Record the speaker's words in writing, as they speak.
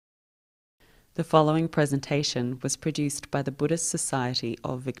The following presentation was produced by the Buddhist Society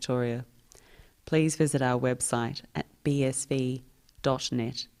of Victoria. Please visit our website at bsv.net.au.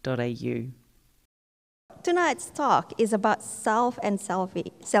 Tonight's talk is about self and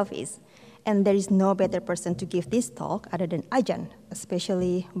selfies, and there is no better person to give this talk other than Ajahn,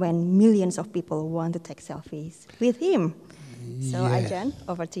 especially when millions of people want to take selfies with him. So Ajahn,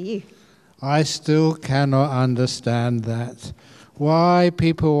 over to you. I still cannot understand that. Why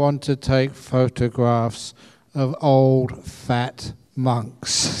people want to take photographs of old fat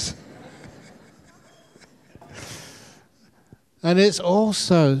monks. And it's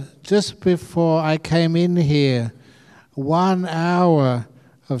also, just before I came in here, 1 hour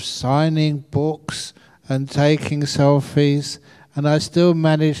of signing books and taking selfies, and I still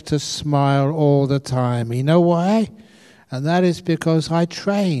manage to smile all the time. You know why? And that is because I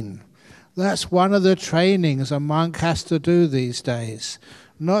train. That's one of the trainings a monk has to do these days.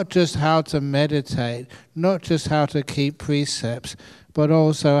 Not just how to meditate, not just how to keep precepts, but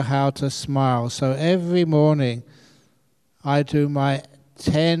also how to smile. So every morning I do my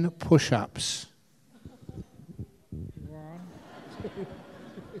 10 push-ups.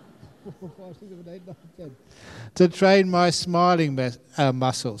 To train my smiling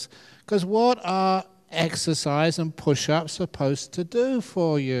muscles. Because what are exercise and push-ups supposed to do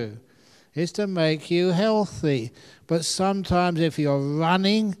for you? Is to make you healthy. But sometimes if you're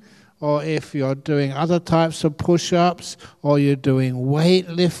running, or if you're doing other types of push-ups, or you're doing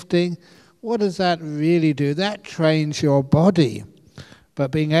weightlifting, what does that really do? That trains your body.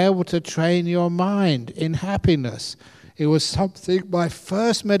 But being able to train your mind in happiness, it was something my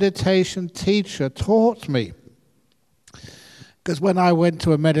first meditation teacher taught me. Because when I went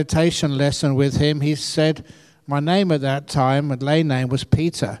to a meditation lesson with him, he said, my name at that time, my lay name was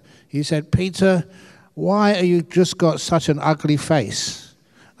Peter. He said, Peter, why are you just got such an ugly face?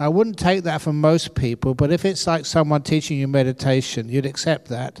 I wouldn't take that from most people, but if it's like someone teaching you meditation, you'd accept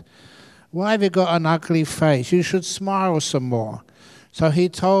that. Why have you got an ugly face? You should smile some more. So he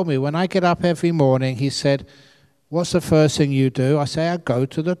told me, when I get up every morning, he said, what's the first thing you do? I say, I go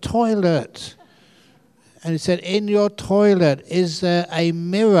to the toilet. And he said, in your toilet, is there a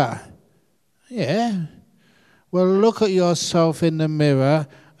mirror? Yeah. Well, look at yourself in the mirror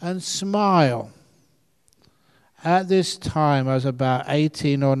and smile. At this time, I was about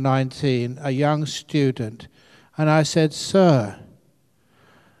 18 or 19, a young student, and I said, sir,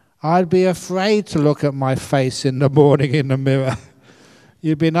 I'd be afraid to look at my face in the morning in the mirror.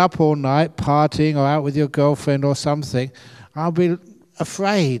 You've been up all night partying or out with your girlfriend or something. I'll be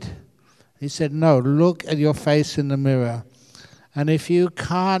afraid. He said, no, look at your face in the mirror. And if you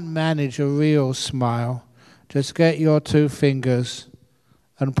can't manage a real smile, just get your 2 fingers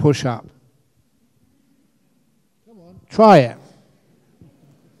and push up. Come on. Try it.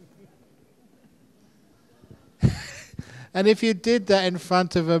 And if you did that in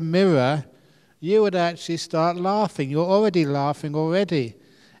front of a mirror, you would actually start laughing. You're already laughing already.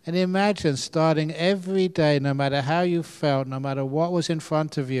 And imagine starting every day, no matter how you felt, no matter what was in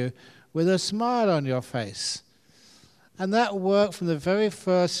front of you, with a smile on your face. And that worked from the very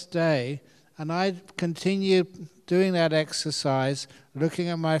first day. And I continued doing that exercise, looking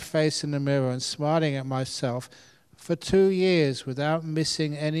at my face in the mirror and smiling at myself for 2 years without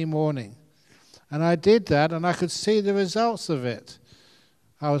missing any morning. And I did that, and I could see the results of it.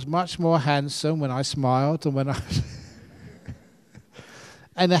 I was much more handsome when I smiled and when I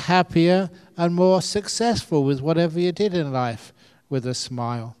and happier and more successful with whatever you did in life with a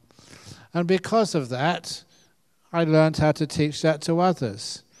smile. And because of that, I learned how to teach that to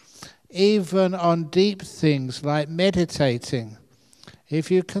others. Even on deep things like meditating. If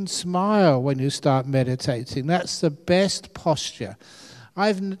you can smile when you start meditating, that's the best posture.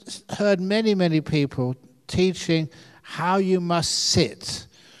 I've heard many, many people teaching how you must sit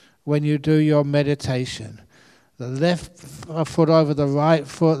when you do your meditation. The left foot over the right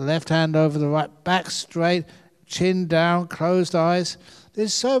foot, left hand over the right, back straight, chin down, closed eyes.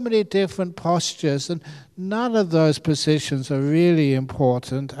 There's so many different postures, and none of those positions are really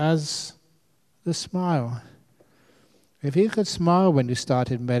important as the smile. If you could smile when you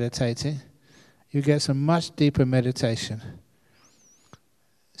started meditating, you get some much deeper meditation.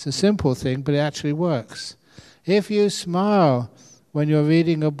 It's a simple thing, but it actually works. If you smile when you're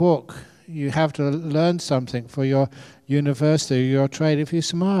reading a book, you have to learn something for your university, your trade. If you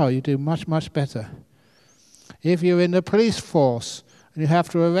smile, you do much, much better. If you're in the police force and you have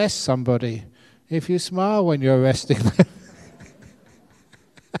to arrest somebody, if you smile when you're arresting them,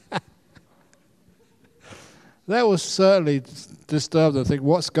 that will certainly disturb them. Think,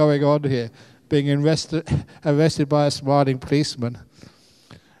 what's going on here? Being arrested by a smiling policeman.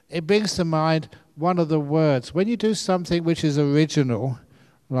 it brings to mind one of the words. When you do something which is original,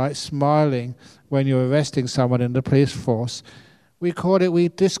 like smiling when you're arresting someone in the police force, we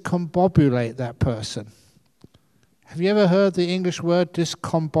discombobulate that person. Have you ever heard the English word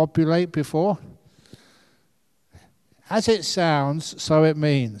discombobulate before? As it sounds, so it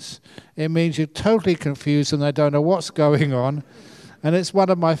means. It means you're totally confused and they don't know what's going on. And it's one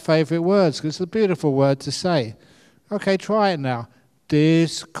of my favourite words because it's a beautiful word to say. Okay, try it now.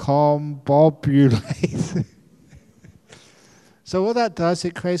 Discombobulate. So what that does,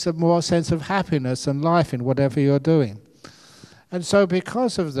 it creates a more sense of happiness and life in whatever you're doing. And so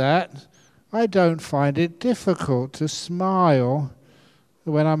because of that, I don't find it difficult to smile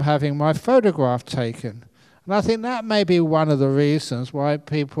when I'm having my photograph taken. And I think that may be one of the reasons why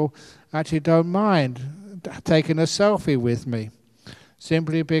people actually don't mind taking a selfie with me,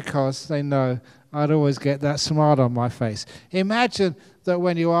 simply because they know I'd always get that smile on my face. Imagine that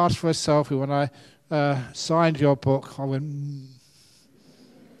when you asked for a selfie, when I signed your book, I went,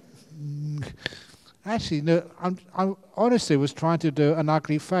 Actually, no, I honestly was trying to do an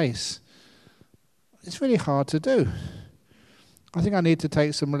ugly face. It's really hard to do. I think I need to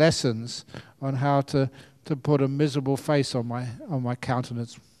take some lessons on how to put a miserable face on my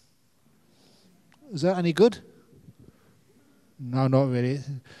countenance. Is that any good? No, not really.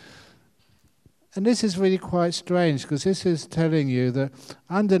 And this is really quite strange because this is telling you that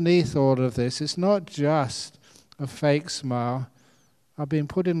underneath all of this, it's not just a fake smile. I've been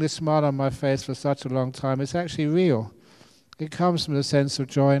putting this smile on my face for such a long time. It's actually real. It comes from a sense of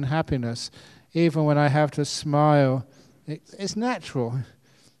joy and happiness. Even when I have to smile, it's natural.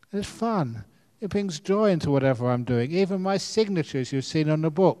 It's fun. It brings joy into whatever I'm doing. Even my signatures you've seen on the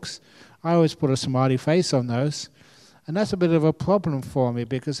books, I always put a smiley face on those. And that's a bit of a problem for me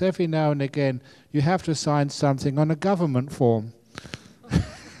because every now and again you have to sign something on a government form.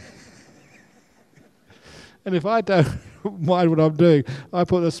 And if I don't mind what I'm doing, I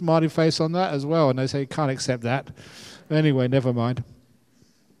put a smiley face on that as well. And they say, you can't accept that. Anyway, never mind.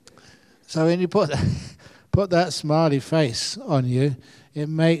 So when you put that smiley face on you, it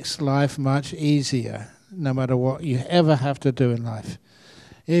makes life much easier, no matter what you ever have to do in life.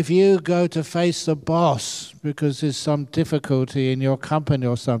 If you go to face the boss because there's some difficulty in your company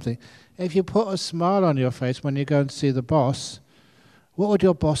or something, if you put a smile on your face when you go and see the boss, what would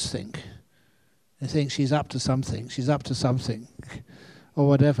your boss think? They think she's up to something, or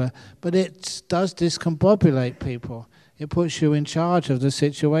whatever. But it does discombobulate people. It puts you in charge of the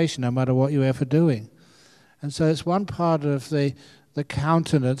situation, no matter what you're ever doing. And so it's one part of the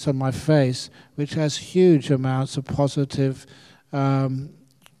countenance on my face which has huge amounts of positive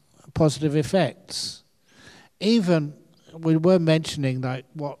effects. Even we were mentioning like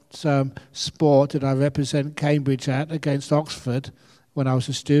what sport did I represent Cambridge at against Oxford when I was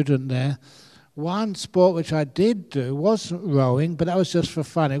a student there. One sport which I did do was rowing, but that was just for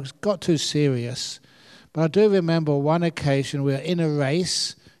fun. It got too serious. But I do remember one occasion we were in a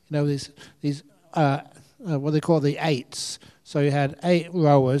race, these what they call the eights. So you had 8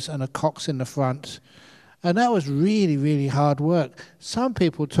 rowers and a cox in the front. And that was really, really hard work. Some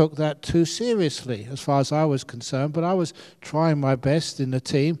people took that too seriously, as far as I was concerned, but I was trying my best in the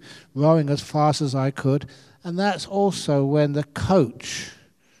team, rowing as fast as I could. And that's also when the coach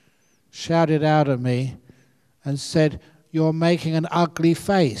shouted out at me and said, "You're making an ugly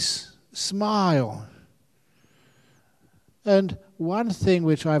face. Smile." And one thing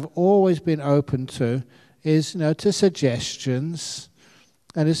which I've always been open to is, to suggestions,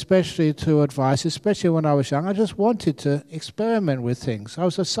 and especially to advice, especially when I was young. I just wanted to experiment with things. I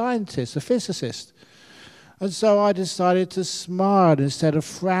was a scientist, a physicist. And so I decided to smile instead of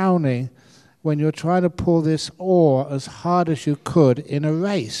frowning when you're trying to pull this oar as hard as you could in a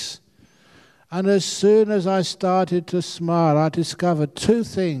race. And as soon as I started to smile, I discovered 2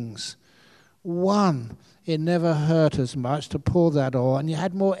 things. One, it never hurt as much to pull that oar, and you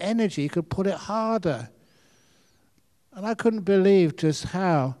had more energy, you could pull it harder. And I couldn't believe just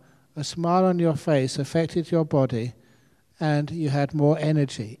how a smile on your face affected your body and you had more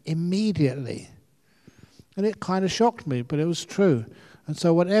energy immediately. And it kind of shocked me, but it was true. And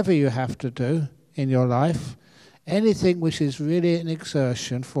so whatever you have to do in your life, anything which is really an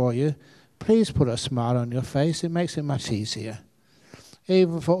exertion for you, please put a smile on your face. It makes it much easier.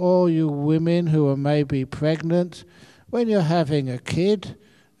 Even for all you women who are maybe pregnant, when you're having a kid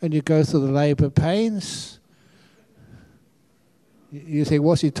and you go through the labour pains, you think,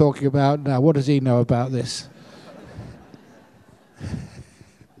 what's he talking about now? What does he know about this?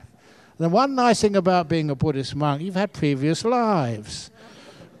 The one nice thing about being a Buddhist monk, you've had previous lives.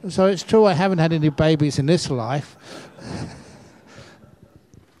 So it's true I haven't had any babies in this life.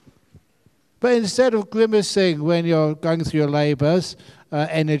 But instead of grimacing when you're going through your labours,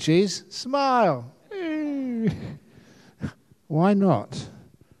 energies, smile. Why not?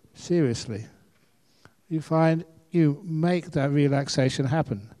 Seriously. You find you make that relaxation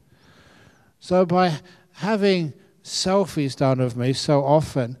happen. So by having selfies done of me so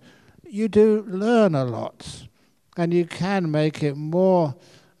often, you do learn a lot. And you can make it more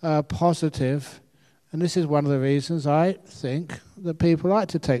positive. And this is one of the reasons I think that people like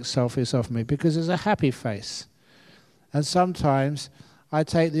to take selfies of me, because there's a happy face. And sometimes I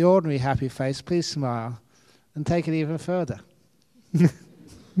take the ordinary happy face, please smile, and take it even further.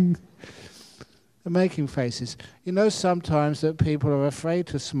 Making faces. You know sometimes that people are afraid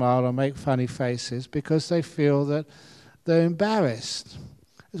to smile or make funny faces because they feel that they're embarrassed.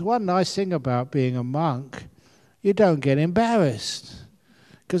 There's one nice thing about being a monk. You don't get embarrassed.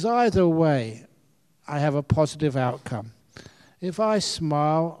 Because either way, I have a positive outcome. If I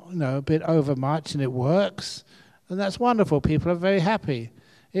smile, a bit over much and it works, then that's wonderful. People are very happy.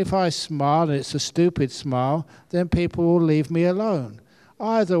 If I smile and it's a stupid smile, then people will leave me alone.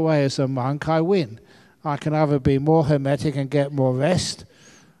 Either way, as a monk, I win. I can either be more hermetic and get more rest.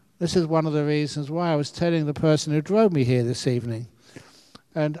 This is one of the reasons why I was telling the person who drove me here this evening.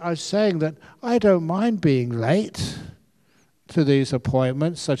 And I was saying that I don't mind being late to these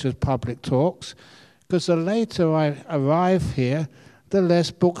appointments, such as public talks, because the later I arrive here, the less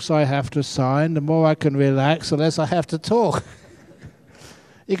books I have to sign, the more I can relax, the less I have to talk.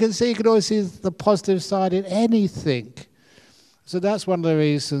 You can always see the positive side in anything. So that's one of the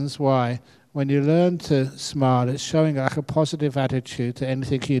reasons why when you learn to smile, it's showing like a positive attitude to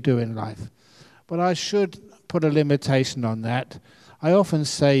anything you do in life. But I should put a limitation on that. I often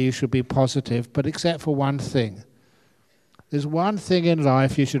say you should be positive, but except for one thing. There's one thing in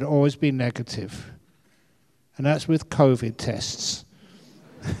life you should always be negative, and that's with COVID tests.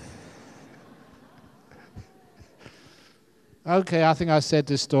 Okay, I think I said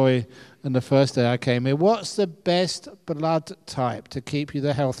this story on the first day I came here. What's the best blood type to keep you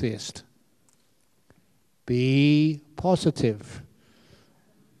the healthiest? Be positive.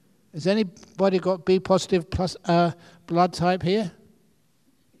 Has anybody got B positive plus blood type here?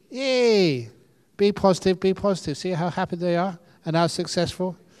 Yay! Be positive, be positive. See how happy they are and how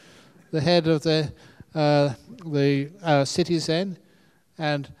successful? The head of the City Zen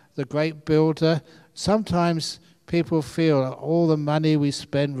and the great builder. Sometimes people feel all the money we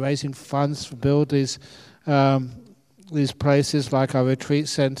spend raising funds to build these places like our retreat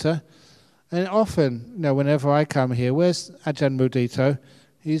center. And often, whenever I come here, where's Ajahn Mudito?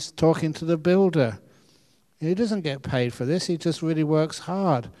 He's talking to the builder. He doesn't get paid for this. He just really works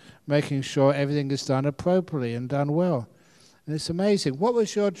hard, making sure everything is done appropriately and done well. And it's amazing. What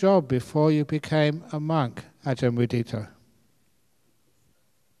was your job before you became a monk, Ajahn Mudito?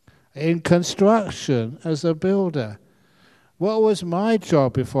 In construction, as a builder. What was my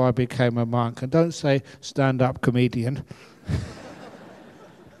job before I became a monk? And don't say stand-up comedian.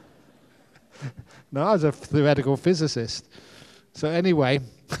 No, I was a theoretical physicist. So anyway,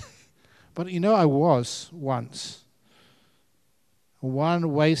 but I was once. One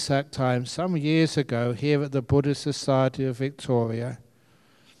Wesak time, some years ago, here at the Buddhist Society of Victoria,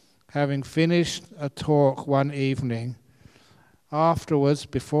 having finished a talk one evening, afterwards,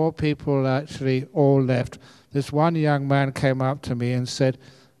 before people actually all left, this one young man came up to me and said,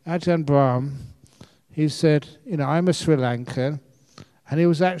 Ajahn Brahm, he said, I'm a Sri Lankan, and he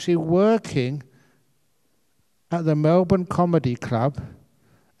was actually working at the Melbourne Comedy Club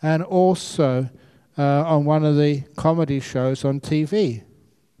and also on one of the comedy shows on TV.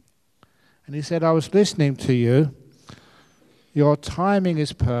 And he said, I was listening to you. Your timing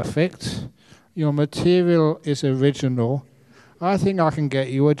is perfect. Your material is original. I think I can get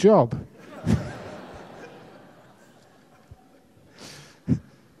you a job.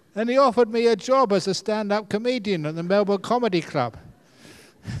 And he offered me a job as a stand-up comedian at the Melbourne Comedy Club.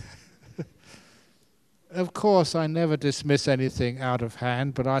 Of course, I never dismiss anything out of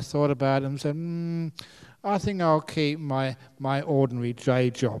hand, but I thought about it and said, I think I'll keep my ordinary day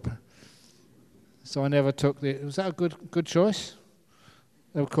job. So I never took was that a good choice?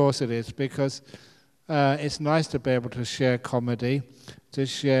 Of course it is, because it's nice to be able to share comedy, to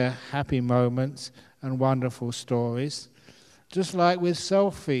share happy moments and wonderful stories. Just like with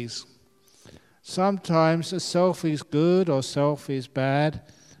selfies. Sometimes a selfie's good or selfie's bad.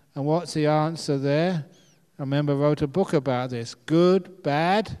 And what's the answer there? I remember I wrote a book about this. Good,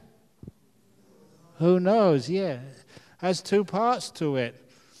 bad? Who knows? Yeah. Has two parts to it.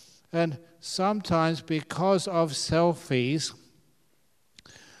 And sometimes because of selfies,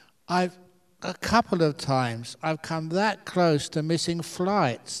 I've a couple of times I've come that close to missing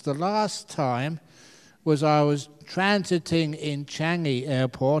flights. The last time was I was transiting in Changi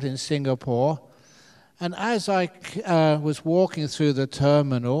Airport in Singapore, and as I was walking through the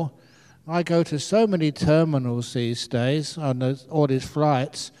terminal, I go to so many terminals these days on all these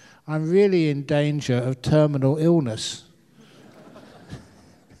flights, I'm really in danger of terminal illness.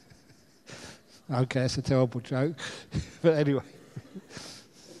 Okay, that's a terrible joke, but anyway.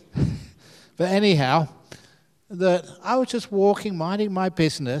 But anyhow, that I was just walking, minding my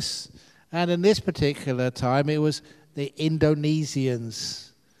business, and in this particular time it was the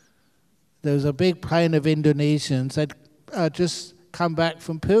Indonesians. There was a big plane of Indonesians that just come back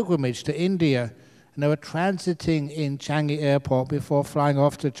from pilgrimage to India, and they were transiting in Changi Airport before flying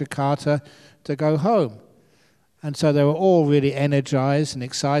off to Jakarta to go home. And so they were all really energized and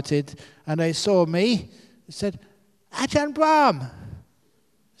excited, and they saw me and said, "Ajahn Brahm." I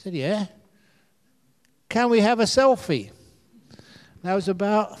said, "Yeah. Can we have a selfie?" There was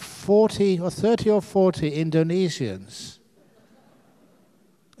about 30 or 40 Indonesians.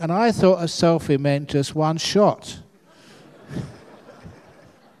 And I thought a selfie meant just one shot.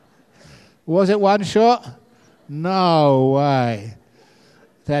 Was it one shot? No way.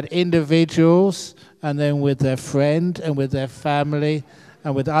 That individuals, and then with their friend, and with their family,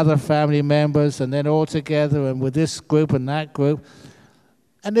 and with other family members, and then all together, and with this group and that group.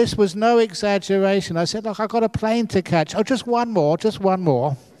 And this was no exaggeration. I said, "Look, I've got a plane to catch. Oh, just one more, just one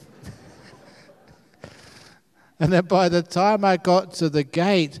more." And then by the time I got to the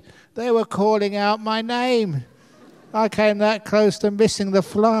gate, they were calling out my name. I came that close to missing the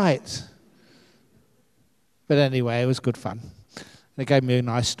flight. But anyway, it was good fun. They gave me a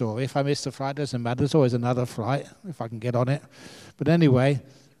nice story. If I miss the flight, it doesn't matter. There's always another flight if I can get on it. But anyway,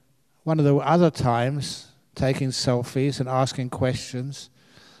 one of the other times, taking selfies and asking questions,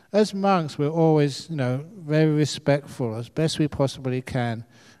 as monks, we're always, very respectful as best we possibly can.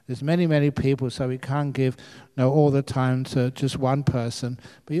 There's many, many people, so we can't give all the time to just one person.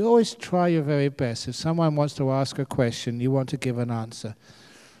 But you always try your very best. If someone wants to ask a question, you want to give an answer.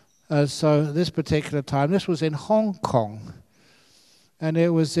 So this particular time, this was in Hong Kong. And it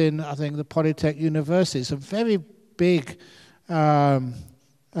was in, I think, the Polytechnic University. It's a very big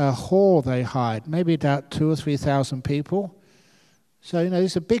hall they hired, maybe about 2,000 or 3,000 people. So,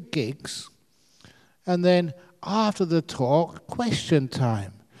 these are big gigs. And then after the talk, question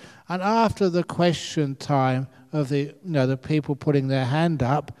time. And after the question time of the people putting their hand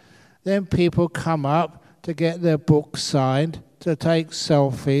up, then people come up to get their books signed, to take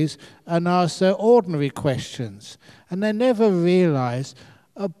selfies, and ask their ordinary questions. And they never realize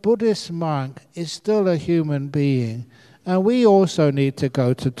a Buddhist monk is still a human being, and we also need to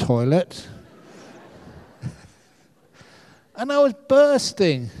go to toilet. And I was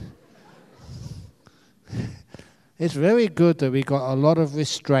bursting. It's very good that we got a lot of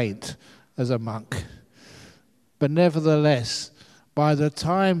restraint as a monk. But nevertheless, by the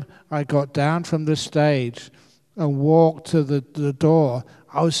time I got down from the stage and walked to the door,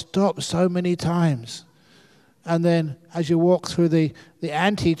 I was stopped so many times. And then as you walk through the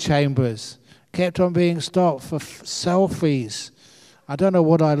antechambers, kept on being stopped for selfies. I don't know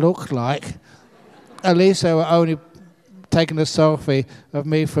what I looked like. At least they were only taking a selfie of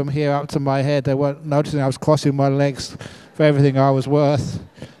me from here up to my head. They weren't noticing I was crossing my legs for everything I was worth.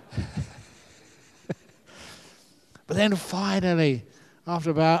 But then finally, after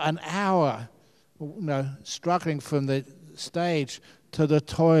about an hour, struggling from the stage to the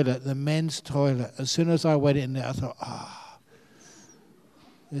toilet, the men's toilet, as soon as I went in there, I thought,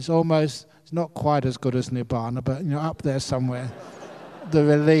 it's not quite as good as Nibbana, but up there somewhere, the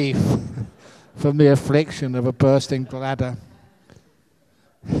relief from the affliction of a bursting bladder.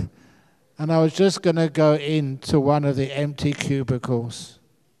 And I was just going to go into one of the empty cubicles.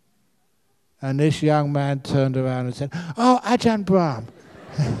 And this young man turned around and said, "Oh, Ajahn Brahm,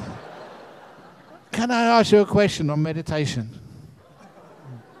 can I ask you a question on meditation?"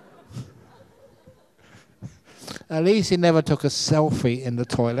 At least he never took a selfie in the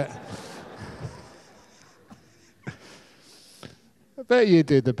toilet. But you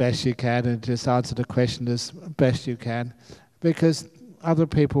do the best you can and just answer the question as best you can, because other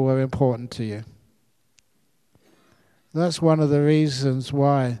people were important to you. That's one of the reasons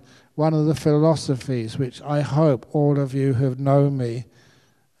why, one of the philosophies which I hope all of you who have known me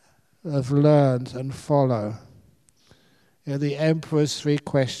have learned and follow. The Emperor's Three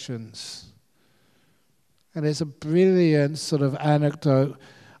Questions. And it's a brilliant sort of anecdote.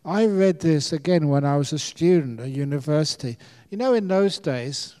 I read this again when I was a student at university. In those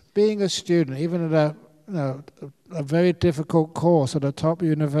days, being a student, even at a very difficult course at a top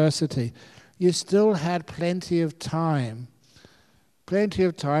university, you still had plenty of time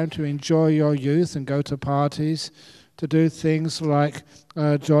to enjoy your youth and go to parties, to do things like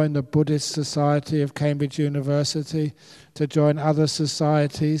join the Buddhist Society of Cambridge University, to join other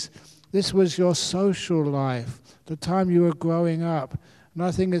societies. This was your social life, the time you were growing up. And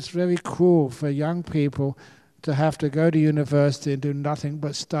I think it's very cruel for young people to have to go to university and do nothing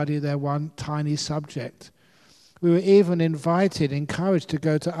but study their one tiny subject. We were even encouraged to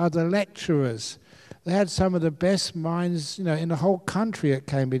go to other lecturers. They had some of the best minds, in the whole country at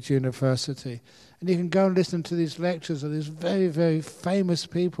Cambridge University. And you can go and listen to these lectures of these very, very famous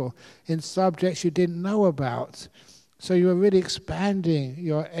people in subjects you didn't know about. So you were really expanding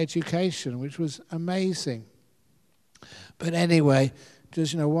your education, which was amazing. But anyway,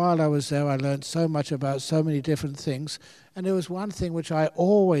 just while I was there, I learned so much about so many different things. And there was one thing which I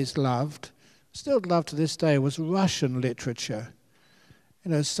always loved, still love to this day, was Russian literature.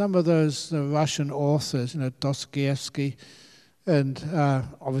 Some of those Russian authors, Dostoevsky and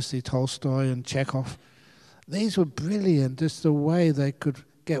obviously Tolstoy and Chekhov, these were brilliant, just the way they could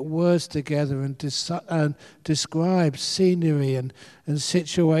get words together and describe scenery and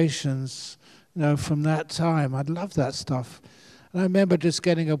situations, from that time. I'd love that stuff. And I remember just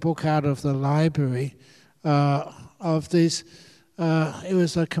getting a book out of the library of these, it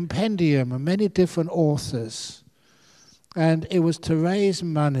was a compendium of many different authors. And it was to raise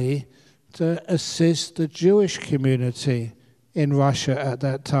money to assist the Jewish community in Russia at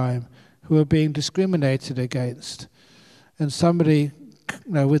that time, who were being discriminated against. And somebody,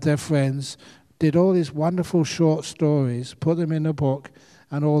 with their friends, did all these wonderful short stories, put them in a book,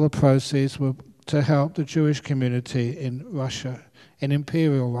 and all the proceeds were to help the Jewish community in Russia, in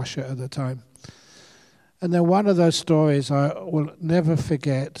Imperial Russia at the time. And then one of those stories I will never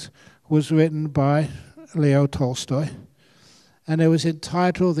forget was written by Leo Tolstoy. And it was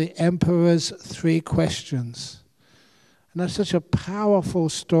entitled The Emperor's Three Questions. And that's such a powerful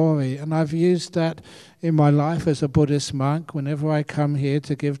story, and I've used that in my life as a Buddhist monk whenever I come here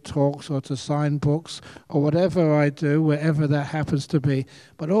to give talks or to sign books or whatever I do, wherever that happens to be,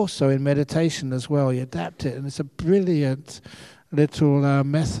 but also in meditation as well. You adapt it, and it's a brilliant little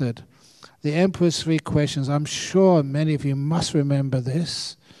method. The Emperor's Three Questions, I'm sure many of you must remember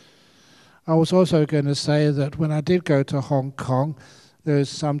this. I was also going to say that when I did go to Hong Kong, there's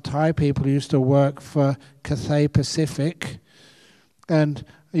some Thai people who used to work for Cathay Pacific, and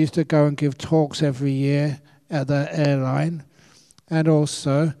I used to go and give talks every year at the airline, and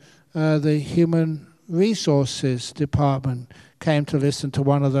also the Human Resources Department came to listen to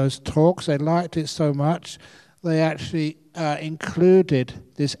one of those talks. They liked it so much, they actually included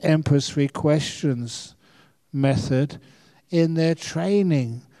this Emperor's Three Questions method in their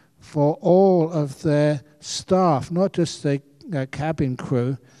training for all of their staff, not just the cabin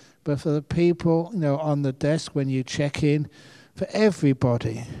crew, but for the people, on the desk when you check in, for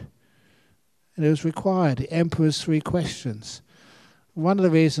everybody. And it was required, the Emperor's Three Questions. One of the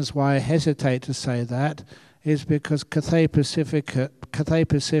reasons why I hesitate to say that is because Cathay Pacific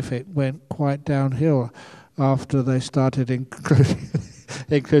went quite downhill after they started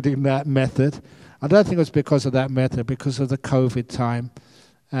including that method. I don't think it was because of that method, because of the COVID time.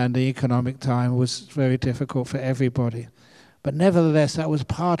 And the economic time was very difficult for everybody. But nevertheless, that was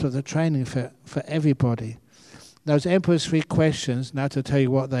part of the training for everybody. Those Emperor's Three Questions, now to tell you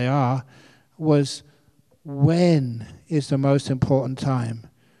what they are, was when is the most important time?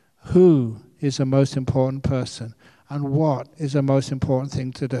 Who is the most important person? And what is the most important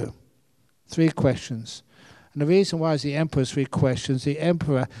thing to do? 3 questions. And the reason why is the Emperor's 3 questions, the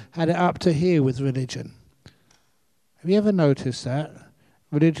Emperor had it up to here with religion. Have you ever noticed that?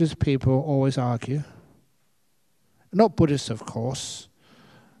 Religious people always argue. Not Buddhists, of course.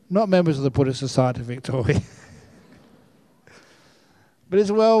 Not members of the Buddhist Society of Victoria. But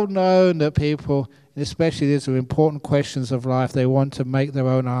it's well known that people, especially these are important questions of life, they want to make their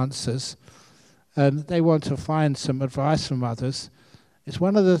own answers. And they want to find some advice from others. It's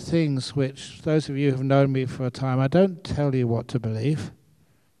one of the things which, those of you who have known me for a time, I don't tell you what to believe.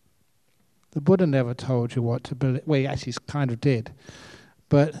 The Buddha never told you what to believe. Well, he actually kind of did.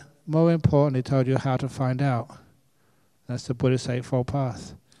 But more importantly, told you how to find out. That's the Buddhist Eightfold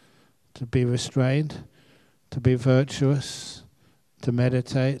Path. To be restrained, to be virtuous, to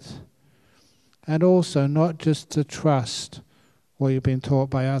meditate, and also not just to trust what you've been taught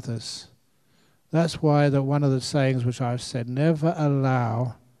by others. That's why one of the sayings which I've said, never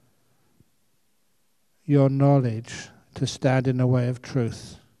allow your knowledge to stand in the way of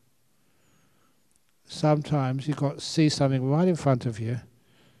truth. Sometimes you've got to see something right in front of you,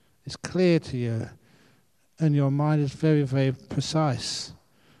 it's clear to you, and your mind is very, very precise.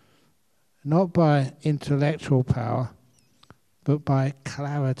 not by intellectual power, but by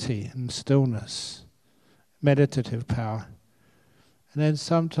clarity and stillness, meditative power. And then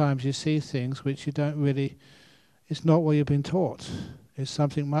sometimes you see things which you don't really, it's not what you've been taught. It's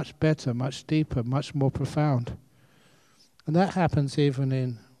something much better, much deeper, much more profound. And that happens even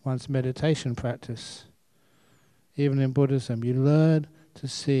in one's meditation practice. Even in Buddhism, you learn to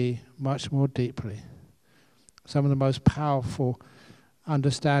see much more deeply some of the most powerful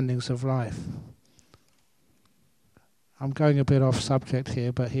understandings of life. I'm going a bit off subject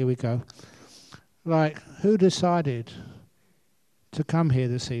here, but here we go. Like, who decided to come here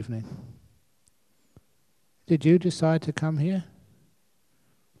this evening? Did you decide to come here?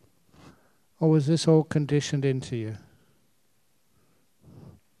 Or was this all conditioned into you?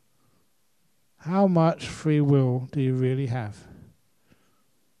 How much free will do you really have?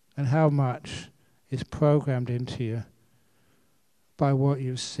 And how much is programmed into you by what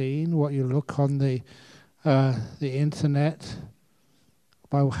you've seen, what you look on the internet,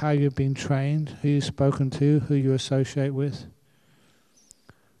 by how you've been trained, who you've spoken to, who you associate with?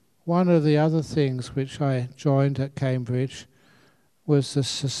 One of the other things which I joined at Cambridge was the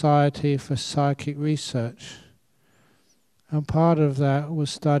Society for Psychic Research. And part of that was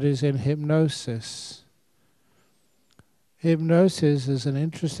studies in hypnosis. Hypnosis is an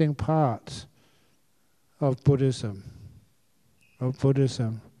interesting part of Buddhism.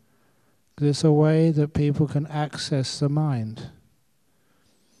 It's a way that people can access the mind.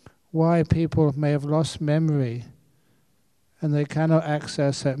 Why people may have lost memory and they cannot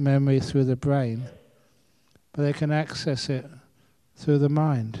access that memory through the brain, but they can access it through the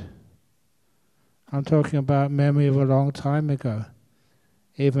mind. I'm talking about memory of a long time ago,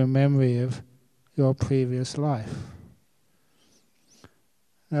 even memory of your previous life.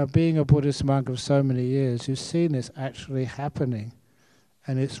 Now, being a Buddhist monk of so many years, you've seen this actually happening,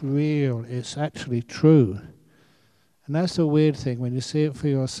 and it's real, it's actually true. And that's the weird thing, when you see it for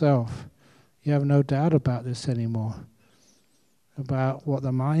yourself, you have no doubt about this anymore, about what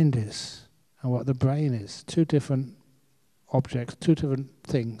the mind is and what the brain is. Two different objects, two different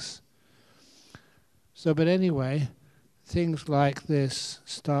things. So, but anyway, things like this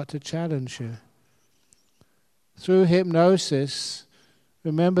start to challenge you. Through hypnosis,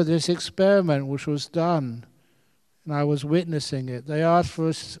 remember this experiment which was done, and I was witnessing it. They asked for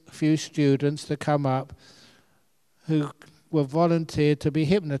a few students to come up who were volunteered to be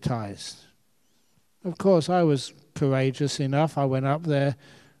hypnotized. Of course, I was courageous enough. I went up there,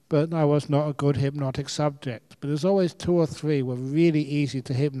 but I was not a good hypnotic subject. But there's always two or three were really easy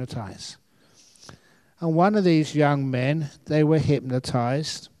to hypnotize. And one of these young men, they were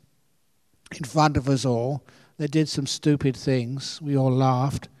hypnotized in front of us all. They did some stupid things. We all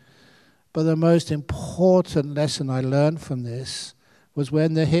laughed. But the most important lesson I learned from this was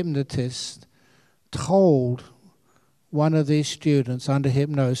when the hypnotist told one of these students under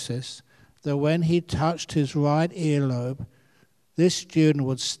hypnosis that when he touched his right earlobe, this student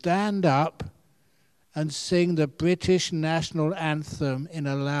would stand up and sing the British national anthem in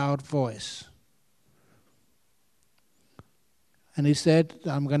a loud voice. And he said,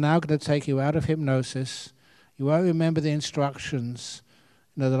 I'm now going to take you out of hypnosis. You won't remember the instructions,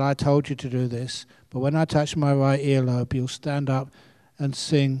 that I told you to do this, but when I touch my right earlobe, you'll stand up and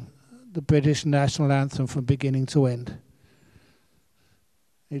sing the British national anthem from beginning to end.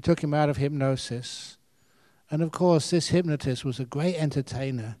 He took him out of hypnosis. And of course, this hypnotist was a great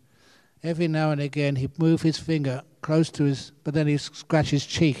entertainer. Every now and again, he'd move his finger close to his, but then he'd scratch his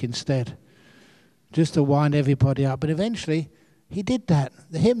cheek instead, just to wind everybody up. But eventually, he did that.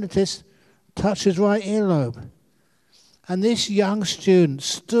 The hypnotist touched his right earlobe. And this young student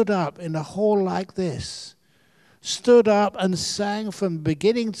stood up in a hall like this, stood up and sang from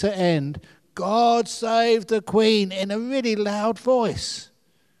beginning to end, God Save the Queen, in a really loud voice.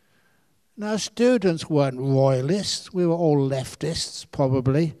 Now, students weren't royalists. We were all leftists,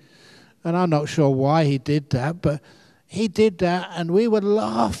 probably. And I'm not sure why he did that, but he did that, and we were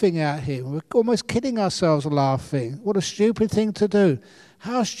laughing at him. We were almost kidding ourselves laughing. What a stupid thing to do.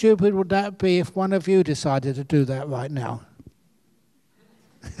 How stupid would that be if one of you decided to do that right now?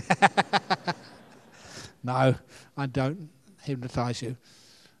 No, I don't hypnotize you.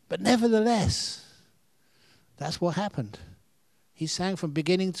 But nevertheless, that's what happened. He sang from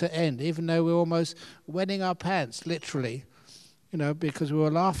beginning to end, even though we were almost wetting our pants, literally, because we were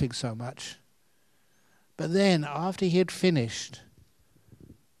laughing so much. But then, after he had finished,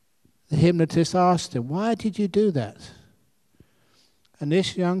 the hypnotist asked him, why did you do that? And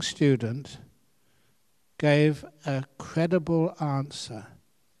this young student gave a credible answer.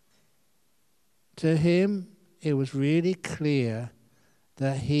 To him, it was really clear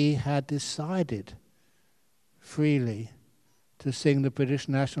that he had decided freely to sing the British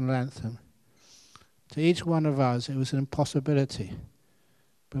national anthem. To each one of us, it was an impossibility.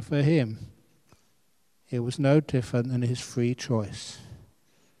 But for him, it was no different than his free choice.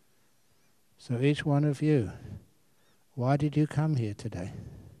 So each one of you, why did you come here today?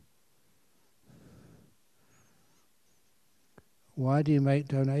 Why do you make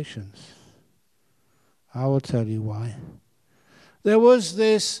donations? I will tell you why. There was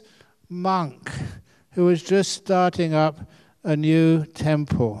this monk who was just starting up a new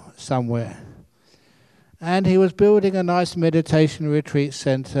temple somewhere. And he was building a nice meditation retreat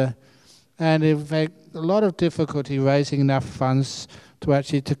center, and in fact, a lot of difficulty raising enough funds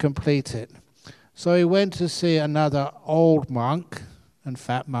to complete it. So he went to see another old monk and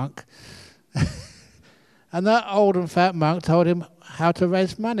fat monk. And that old and fat monk told him how to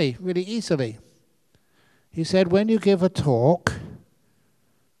raise money really easily. He said, when you give a talk,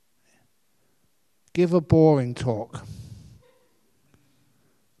 give a boring talk.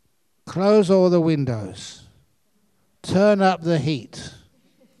 Close all the windows. Turn up the heat.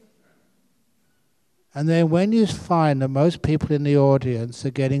 And then when you find that most people in the audience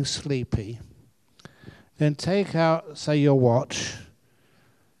are getting sleepy, then take out, say, your watch,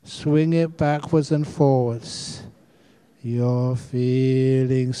 swing it backwards and forwards. You're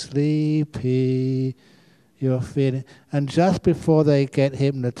feeling sleepy. You're feeling... And just before they get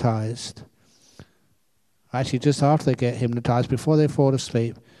hypnotized, actually just after they get hypnotized, before they fall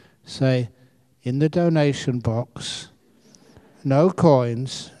asleep, say, in the donation box, no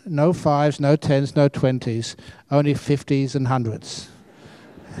coins, no 5s, no 10s, no 20s, only 50s and 100s.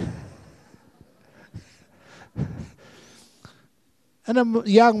 And a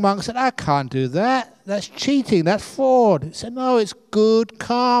young monk said, I can't do that. That's cheating, that's fraud. He said, no, it's good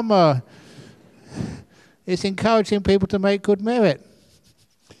karma. It's encouraging people to make good merit.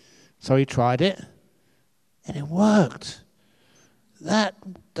 So he tried it, and it worked. That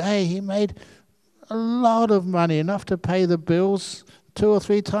day he made a lot of money, enough to pay the bills 2 or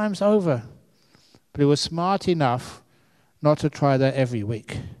 3 times over. But he was smart enough not to try that every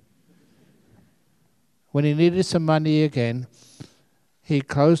week. When he needed some money again, he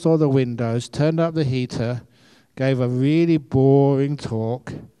closed all the windows, turned up the heater, gave a really boring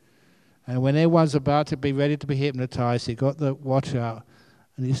talk, and when everyone's about to be ready to be hypnotized, he got the watch out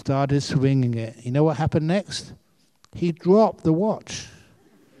and he started swinging it. You know what happened next? He dropped the watch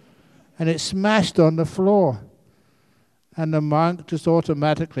and it smashed on the floor. And the monk just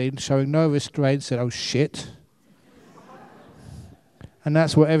automatically, showing no restraint, said, oh shit. And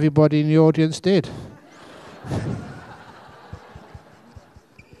that's what everybody in the audience did.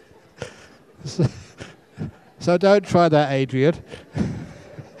 So don't try that, Adrian,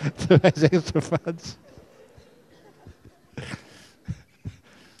 to raise extra funds.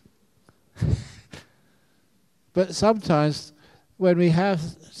 But sometimes when we have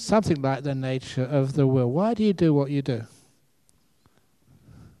something like the nature of the will, why do you do what you do?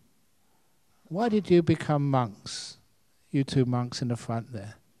 Why did you become monks? You 2 monks in the front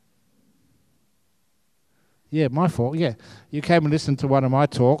there. Yeah, my fault, yeah. You came and listened to one of my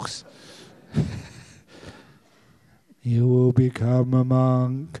talks. You will become a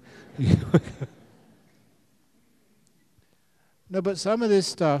monk. No, but some of this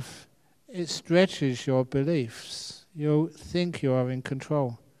stuff, it stretches your beliefs. You think you are in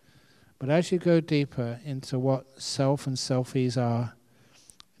control. But as you go deeper into what self and selfies are,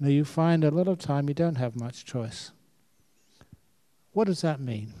 you find a lot of time you don't have much choice. What does that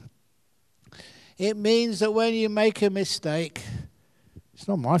mean? It means that when you make a mistake, it's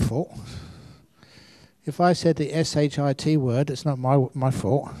not my fault. If I said the S-H-I-T word, it's not my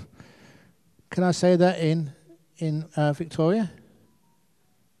fault. Can I say that in Victoria?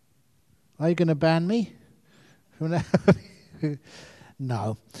 Are you going to ban me?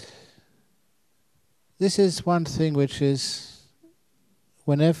 No. This is one thing which is,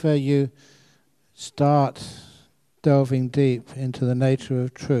 whenever you start delving deep into the nature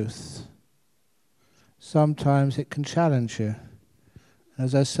of truth, sometimes it can challenge you.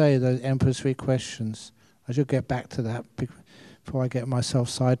 As I say, those Emperor's 3 questions, I should get back to that before I get myself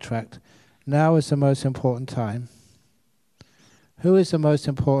sidetracked. Now is the most important time. Who is the most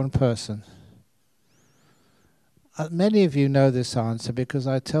important person? Many of you know this answer because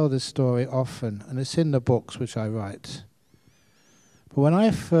I tell this story often, and it's in the books which I write. But when I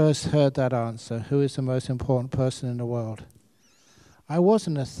first heard that answer, who is the most important person in the world, I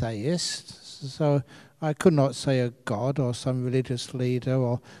wasn't a theist, so I could not say a god or some religious leader,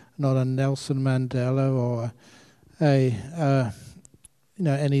 or not a Nelson Mandela or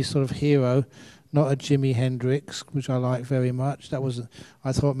any sort of hero, not a Jimi Hendrix, which I like very much. That was,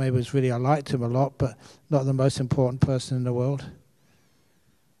 I thought maybe it was really, I liked him a lot, but not the most important person in the world.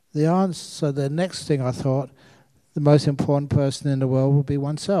 The answer, the next thing I thought, the most important person in the world would be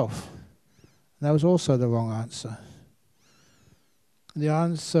oneself. And that was also the wrong answer. The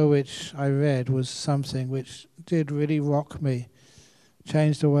answer which I read was something which did really rock me,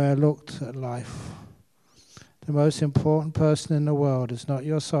 changed the way I looked at life. The most important person in the world is not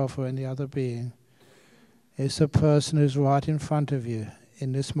yourself or any other being. It's the person who's right in front of you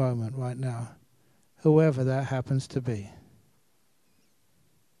in this moment right now, whoever that happens to be.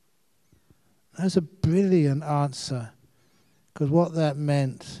 That's a brilliant answer, because what that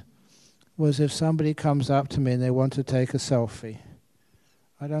meant was if somebody comes up to me and they want to take a selfie,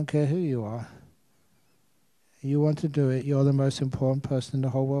 I don't care who you are. You want to do it, you're the most important person in the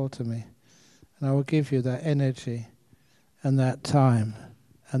whole world to me. And I will give you that energy and that time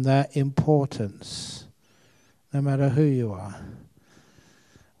and that importance, no matter who you are.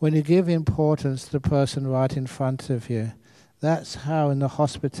 When you give importance to the person right in front of you, that's how in the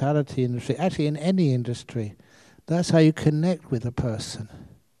hospitality industry, actually in any industry, that's how you connect with a person.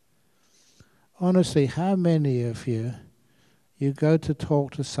 Honestly, how many of you go to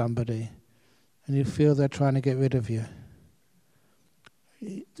talk to somebody and you feel they're trying to get rid of you?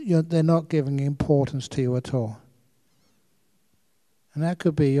 They're not giving importance to you at all. And that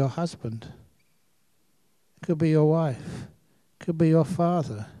could be your husband. It could be your wife. It could be your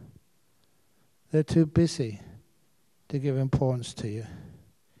father. They're too busy to give importance to you.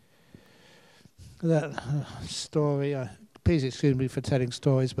 That story, please excuse me for telling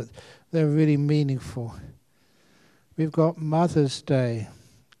stories, but they're really meaningful. We've got Mother's Day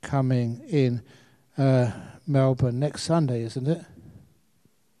coming in Melbourne next Sunday, isn't it?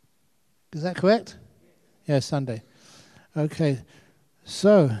 Is that correct? Yeah, Sunday. Okay,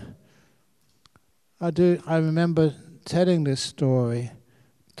 so I remember telling this story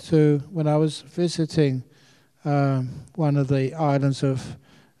to when I was visiting one of the islands of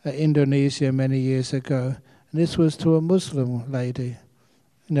Indonesia many years ago, and this was to a Muslim lady,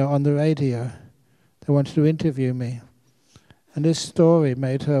 on the radio. They wanted to interview me, and this story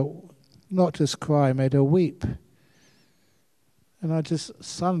made her not just cry, made her weep. And I just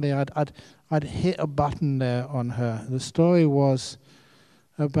suddenly I'd hit a button there on her. The story was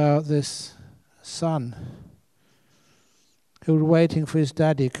about this son who was waiting for his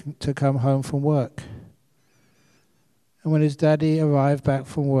daddy to come home from work. And when his daddy arrived back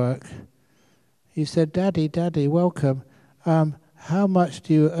from work, he said, "Daddy, welcome. How much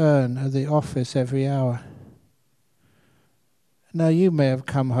do you earn at the office every hour?" Now, you may have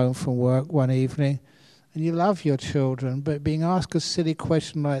come home from work one evening and you love your children, but being asked a silly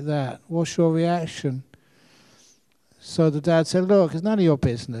question like that, what's your reaction? So the dad said, "Look, it's none of your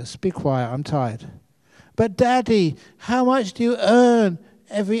business. Be quiet, I'm tired." "But Daddy, how much do you earn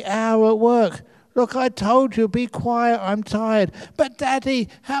every hour at work?" "Look, I told you, be quiet, I'm tired." "But Daddy,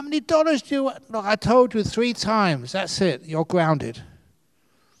 how many dollars do you earn?" "Look, I told you 3 times, that's it, you're grounded."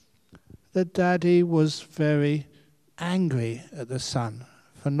 The daddy was very angry at the son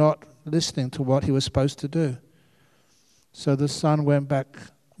for not listening to what he was supposed to do. So the son went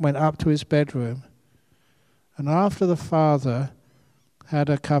up to his bedroom, and after the father had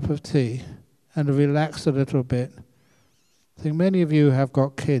a cup of tea and relaxed a little bit, I think many of you have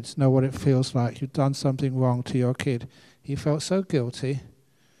got kids, know what it feels like. You've done something wrong to your kid. He felt so guilty.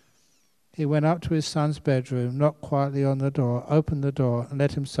 He went up to his son's bedroom, knocked quietly on the door, opened the door and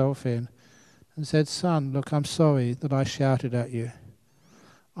let himself in and said, "Son, look, I'm sorry that I shouted at you.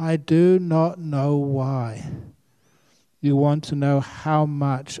 I do not know why you want to know how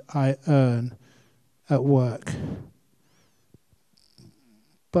much I earn at work.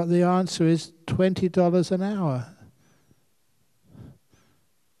 But the answer is $20 an hour."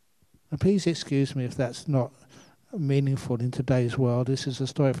 Now, please excuse me if that's not meaningful in today's world. This is a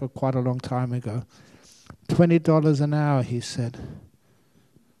story for quite a long time ago. $20 an hour, he said.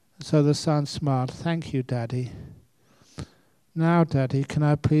 So the son smiled. "Thank you, Daddy. Now, Daddy, can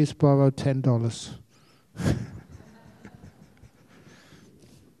I please borrow $10?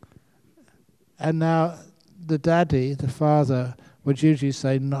 And now the daddy, the father, would usually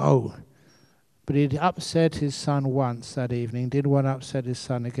say no. But he'd upset his son once that evening, didn't want to upset his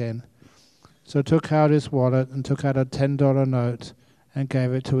son again. So took out his wallet and took out a $10 note and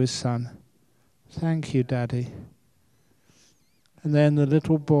gave it to his son. "Thank you, Daddy." And then the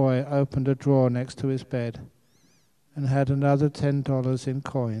little boy opened a drawer next to his bed and had another $10 in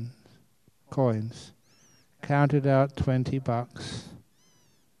coins, counted out $20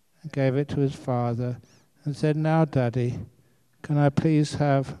 and gave it to his father and said, "Now, Daddy, can I please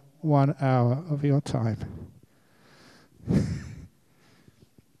have 1 hour of your time.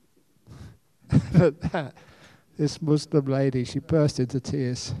 This Muslim lady, she burst into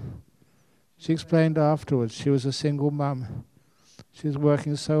tears. She explained afterwards she was a single mum. She was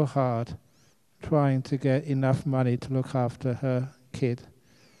working so hard, trying to get enough money to look after her kid.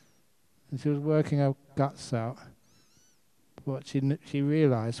 And she was working her guts out. But she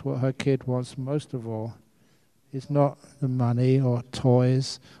realized what her kid wants most of all is not the money or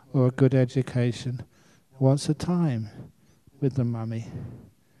toys or a good education. Wants the time with the mummy.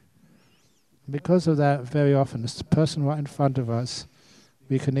 Because of that, very often, the person right in front of us,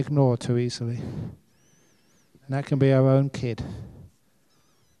 we can ignore too easily. And that can be our own kid.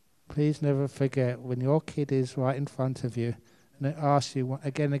 Please never forget, when your kid is right in front of you, and they ask you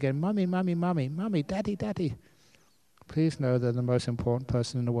again and again, "Mummy, mummy, mummy, mummy, daddy, daddy," please know they're the most important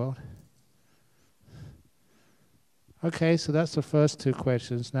person in the world. Okay, so that's the first two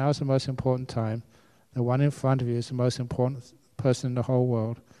questions. Now is the most important time. The one in front of you is the most important person in the whole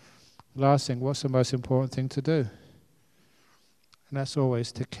world. Last thing, what's the most important thing to do? And that's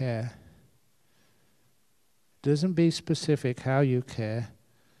always to care. It doesn't be specific how you care,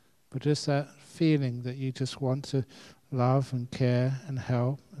 but just that feeling that you just want to love and care and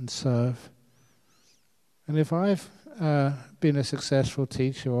help and serve. And if I've been a successful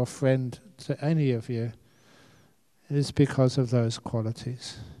teacher or friend to any of you, it is because of those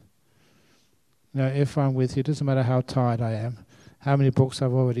qualities. Now, if I'm with you, it doesn't matter how tired I am, how many books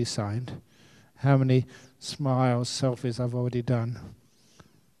I've already signed, how many smiles, selfies I've already done.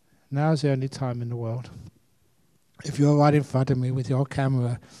 Now's the only time in the world. If you're right in front of me with your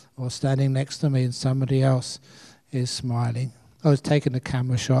camera or standing next to me and somebody else is smiling or is taking a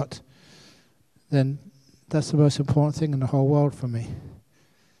camera shot, then that's the most important thing in the whole world for me.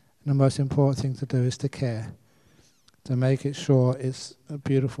 And the most important thing to do is to care, to make it sure it's a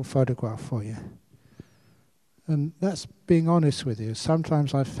beautiful photograph for you. And that's being honest with you.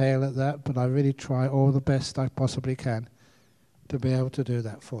 Sometimes I fail at that, but I really try all the best I possibly can to be able to do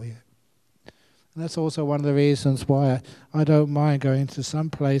that for you. And that's also one of the reasons why I don't mind going to some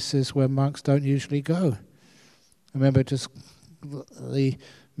places where monks don't usually go. I remember just the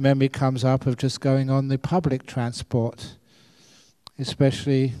memory comes up of just going on the public transport,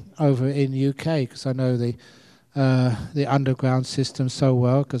 especially over in UK, because I know the underground system so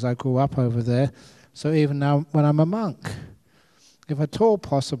well, because I grew up over there. So even now, when I'm a monk, if at all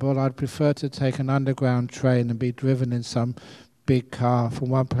possible, I'd prefer to take an underground train and be driven in some big car from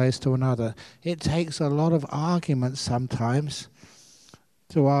one place to another. It takes a lot of arguments sometimes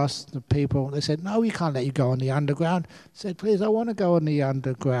to ask the people. They said, "No, we can't let you go on the underground." I said, "Please, I want to go on the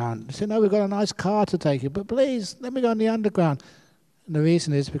underground." They said, "No, we've got a nice car to take you, but please, let me go on the underground." And the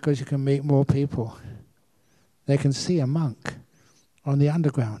reason is because you can meet more people. They can see a monk on the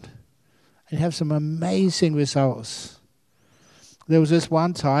underground. And have some amazing results. There was this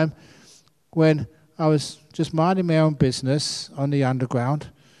one time when I was just minding my own business on the underground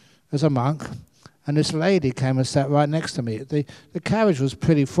as a monk, and this lady came and sat right next to me. The carriage was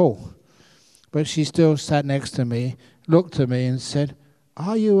pretty full, but she still sat next to me, looked at me and said,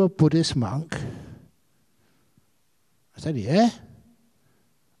 "Are you a Buddhist monk?" I said, "Yeah."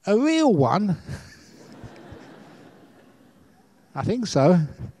 "A real one?" "I think so."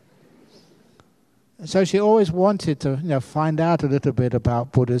 So she always wanted to, find out a little bit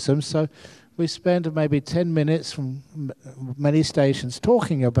about Buddhism. So we spent maybe 10 minutes from many stations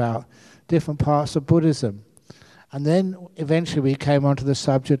talking about different parts of Buddhism. And then eventually we came onto the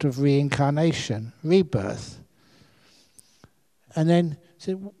subject of reincarnation, rebirth. And then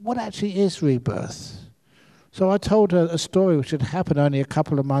said, what actually is rebirth? So I told her a story which had happened only a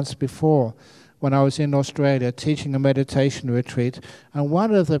couple of months before, when I was in Australia teaching a meditation retreat. And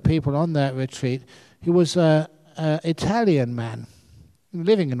one of the people on that retreat, he was an Italian man,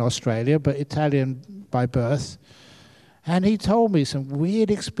 living in Australia, but Italian by birth. And he told me some weird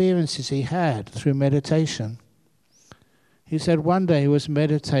experiences he had through meditation. He said one day he was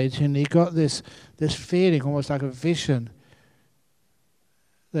meditating and he got this feeling, almost like a vision,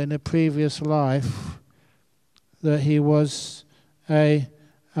 that in a previous life that he was a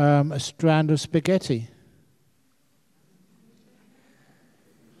strand of spaghetti.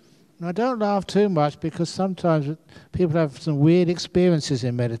 Now, don't laugh too much, because sometimes people have some weird experiences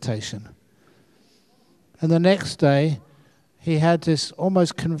in meditation. And the next day, he had this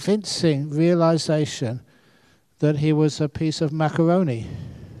almost convincing realization that he was a piece of macaroni.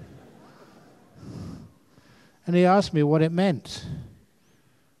 And he asked me what it meant.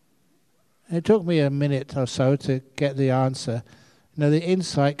 It took me a minute or so to get the answer. The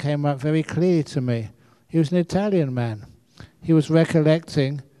insight came up very clearly to me. He was an Italian man. He was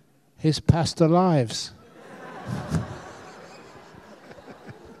recollecting his past lives.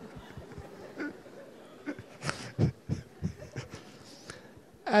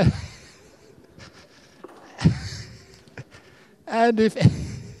 And if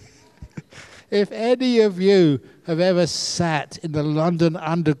any of you have ever sat in the London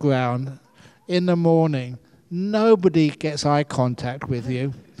Underground in the morning, nobody gets eye contact with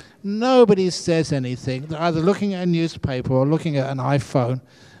you. Nobody says anything. They're either looking at a newspaper or looking at an iPhone.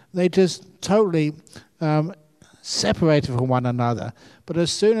 They just totally separated from one another. But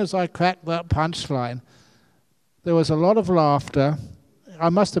as soon as I cracked that punchline, there was a lot of laughter. I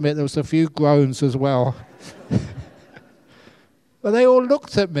must admit there was a few groans as well. But they all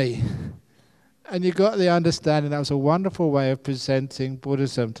looked at me. And you got the understanding that was a wonderful way of presenting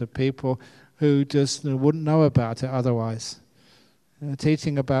Buddhism to people who just wouldn't know about it otherwise.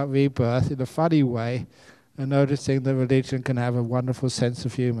 Teaching about rebirth in a funny way and noticing that religion can have a wonderful sense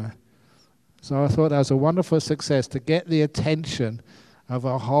of humor. So I thought that was a wonderful success to get the attention of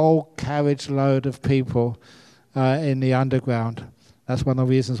a whole carriage load of people in the underground. That's one of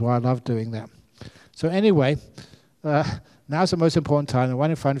the reasons why I love doing that. So anyway, now's the most important time. The one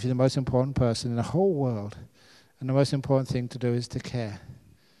in front of you is the most important person in the whole world. And the most important thing to do is to care.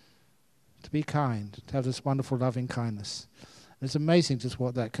 To be kind. To have this wonderful loving kindness. And it's amazing just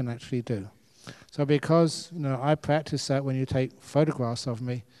what that can actually do. So because I practice that when you take photographs of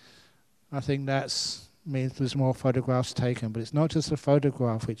me, I think that means there's more photographs taken. But it's not just a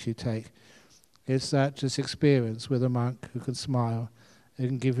photograph which you take. It's that just experience with a monk who can smile, who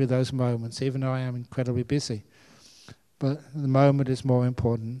can give you those moments, even though I am incredibly busy. But the moment is more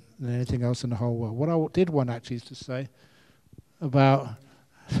important than anything else in the whole world. What I did want actually to say about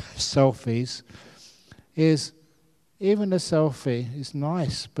selfies is even a selfie is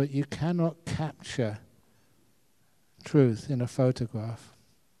nice, but you cannot capture truth in a photograph.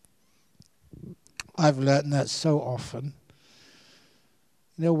 I've learned that so often.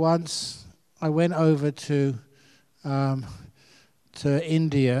 Once I went over to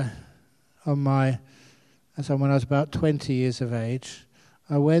India when I was about 20 years of age.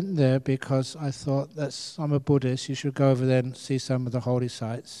 I went there because I thought I'm a Buddhist, you should go over there and see some of the holy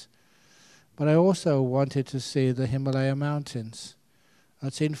sites. But I also wanted to see the Himalaya mountains.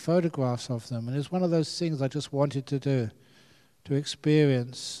 I'd seen photographs of them, and it's one of those things I just wanted to do, to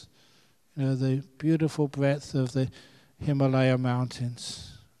experience the beautiful breadth of the Himalaya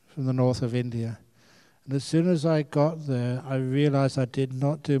mountains from the north of India. And as soon as I got there, I realized I did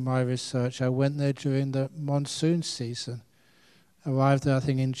not do my research. I went there during the monsoon season. Arrived there, I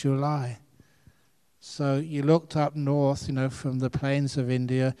think, in July. So you looked up north, from the plains of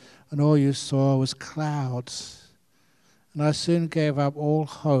India, and all you saw was clouds. And I soon gave up all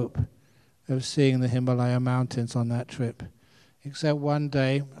hope of seeing the Himalaya mountains on that trip. Except one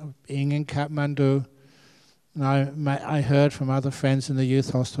day, being in Kathmandu, and I heard from other friends in the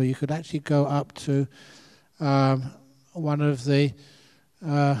youth hostel, you could actually go up to one of the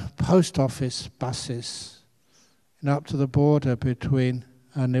post office buses, up to the border between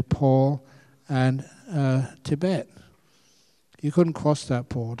Nepal and Tibet. You couldn't cross that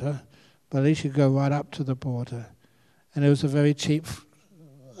border, but at least you could go right up to the border. And it was a very cheap,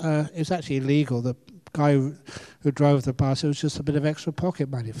 it was actually illegal. The guy who drove the bus, it was just a bit of extra pocket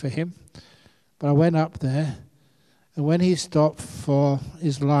money for him. But I went up there, and when he stopped for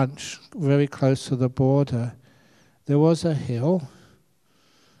his lunch very close to the border, there was a hill,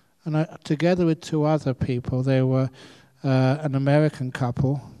 and together with two other people, they were an American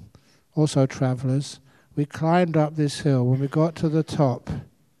couple, also travelers. We climbed up this hill. When we got to the top,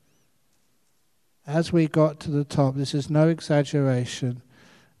 as we got to the top, this is no exaggeration,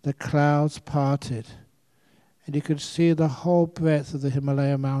 the clouds parted, and you could see the whole breadth of the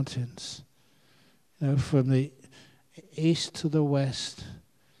Himalaya mountains, from the east to the west.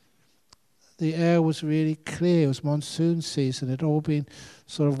 The air was really clear. It was monsoon season. It had all been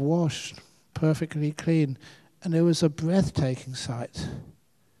sort of washed perfectly clean, and it was a breathtaking sight.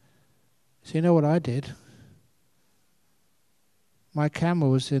 So you know what I did? My camera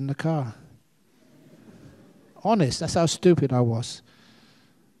was in the car. Honest, that's how stupid I was.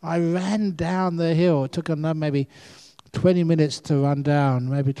 I ran down the hill. It took another maybe 20 minutes to run down,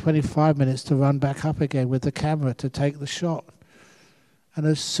 maybe 25 minutes to run back up again with the camera to take the shot. And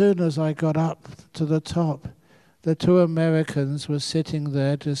as soon as I got up to the top, the two Americans were sitting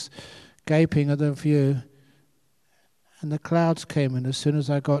there just gaping at the view. And the clouds came in as soon as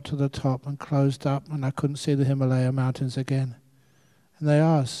I got to the top and closed up, and I couldn't see the Himalaya mountains again. And they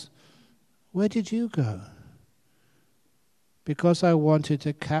asked, "Where did you go?" Because I wanted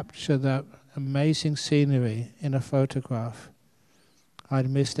to capture that amazing scenery in a photograph, I'd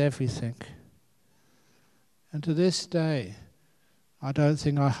missed everything. And to this day, I don't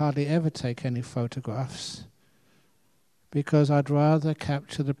think I hardly ever take any photographs, because I'd rather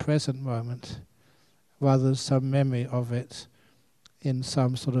capture the present moment rather than some memory of it in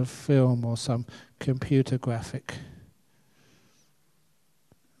some sort of film or some computer graphic.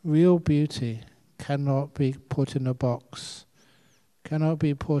 Real beauty cannot be put in a box, cannot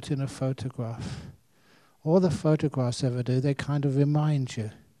be put in a photograph. All the photographs ever do, they kind of remind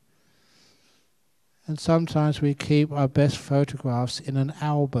you. And sometimes we keep our best photographs in an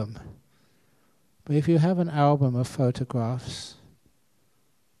album. But if you have an album of photographs,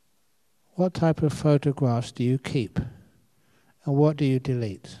 what type of photographs do you keep? And what do you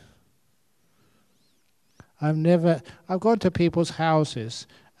delete? I've gone to people's houses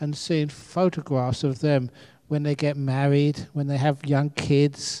and seen photographs of them when they get married, when they have young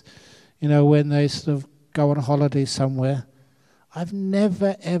kids, when they sort of go on holiday somewhere. I've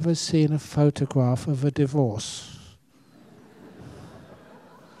never ever seen a photograph of a divorce.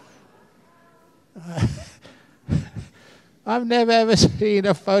 I've never ever seen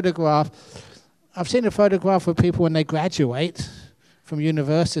a photograph. I've seen a photograph of people when they graduate from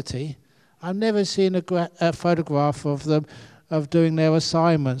university. I've never seen a photograph of them of doing their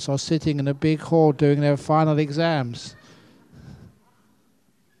assignments or sitting in a big hall doing their final exams.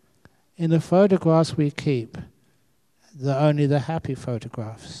 In the photographs we keep, they're only the happy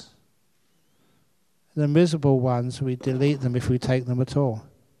photographs. The miserable ones, we delete them if we take them at all.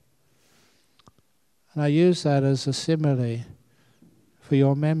 And I use that as a simile for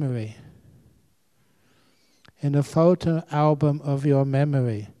your memory. In the photo album of your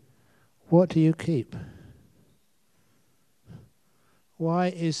memory, what do you keep? Why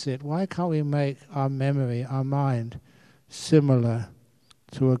is it? Why can't we make our memory, our mind, similar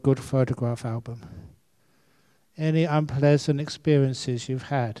to a good photograph album? Any unpleasant experiences you've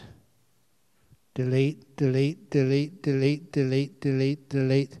had, delete, delete, delete, delete, delete, delete,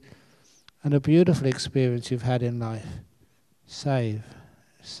 delete. And a beautiful experience you've had in life, save,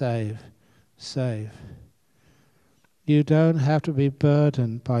 save, save. You don't have to be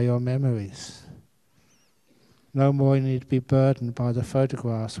burdened by your memories. No more you need to be burdened by the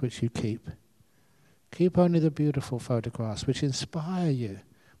photographs which you keep. Keep only the beautiful photographs which inspire you,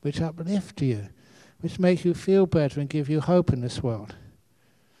 which uplift you, which make you feel better and give you hope in this world,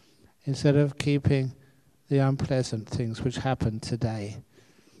 instead of keeping the unpleasant things which happened today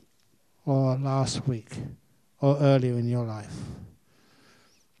or last week or earlier in your life.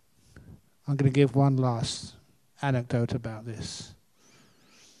 I'm going to give one last anecdote about this.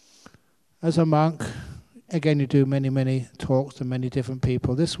 As a monk, again you do many, many talks to many different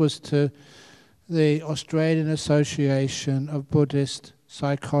people. This was to the Australian Association of Buddhist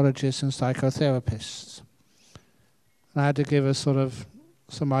Psychologists and Psychotherapists. And I had to give a sort of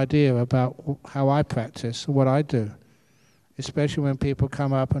some idea about how I practice and what I do, especially when people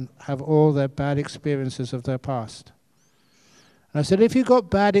come up and have all their bad experiences of their past. And I said, if you've got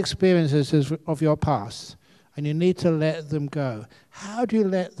bad experiences of your past and you need to let them go, how do you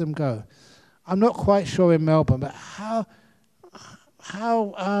let them go? I'm not quite sure in Melbourne, but how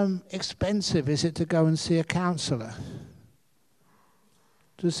expensive is it to go and see a counsellor,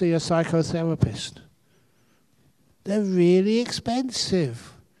 to see a psychotherapist? They're really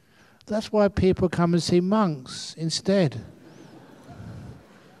expensive. That's why people come and see monks instead.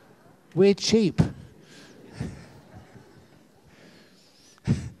 We're cheap.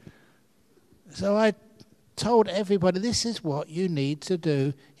 So I told everybody, this is what you need to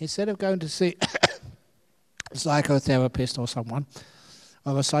do. Instead of going to see a psychotherapist or someone,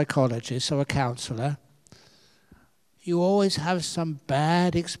 or a psychologist or a counsellor, you always have some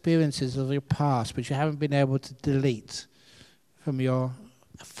bad experiences of your past which you haven't been able to delete from your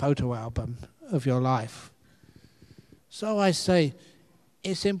photo album of your life. So I say,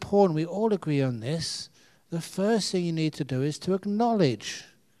 it's important, we all agree on this. The first thing you need to do is to acknowledge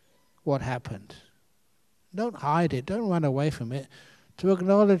what happened. Don't hide it, don't run away from it. To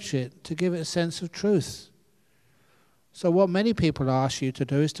acknowledge it, to give it a sense of truth. So what many people ask you to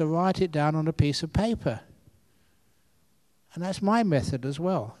do is to write it down on a piece of paper. And that's my method as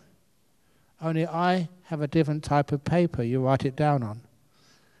well. Only I have a different type of paper you write it down on.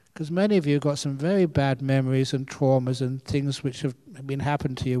 Because many of you have got some very bad memories and traumas and things which have been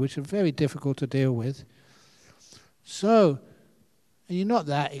happened to you which are very difficult to deal with. So, and you're not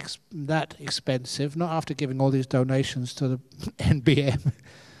that expensive, not after giving all these donations to the NBM.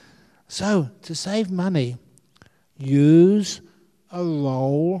 So, to save money, use a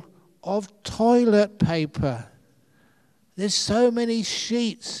roll of toilet paper. There's so many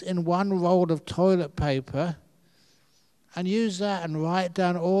sheets in one roll of toilet paper, And use that and write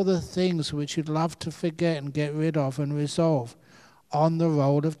down all the things which you'd love to forget and get rid of and resolve on the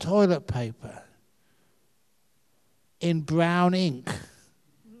roll of toilet paper in brown ink.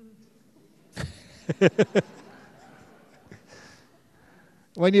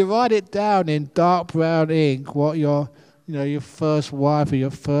 When you write it down in dark brown ink, what your first wife or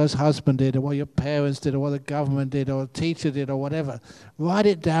your first husband did, or what your parents did, or what the government did, or a teacher did, or whatever, write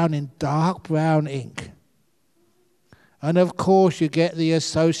it down in dark brown ink. And of course you get the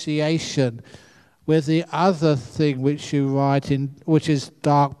association with the other thing which you write in, which is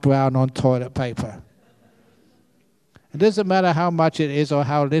dark brown on toilet paper. It doesn't matter how much it is or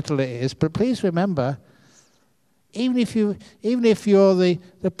how little it is, but please remember, even if you're the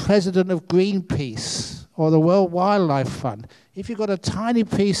president of Greenpeace or the World Wildlife Fund, if you've got a tiny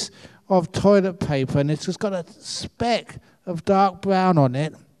piece of toilet paper and it's just got a speck of dark brown on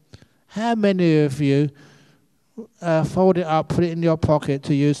it, how many of you fold it up, put it in your pocket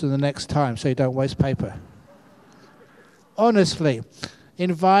to use it the next time so you don't waste paper? Honestly,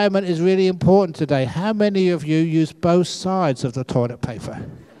 environment is really important today. How many of you use both sides of the toilet paper?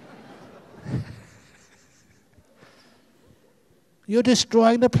 You're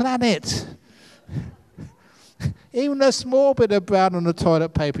destroying the planet. Even a small bit of brown on the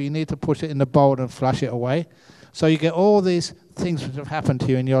toilet paper, you need to put it in the bowl and flush it away. So you get all these things which have happened to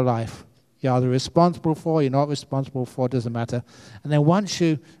you in your life. You're either responsible for, you're not responsible for, it doesn't matter. And then once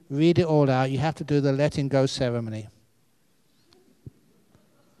you read it all out, you have to do the letting go ceremony.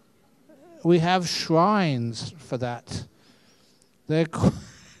 We have shrines for that. They're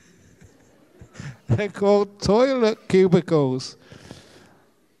called toilet cubicles.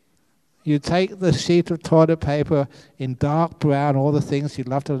 You take the sheet of toilet paper in dark brown, all the things you'd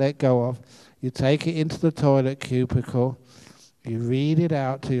love to let go of. You take it into the toilet cubicle. You read it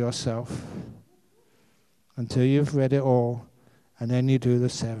out to yourself until you've read it all, and then you do the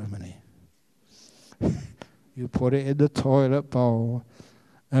ceremony. You put it in the toilet bowl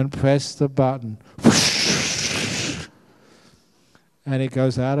and press the button. And it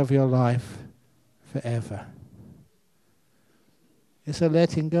goes out of your life forever. It's a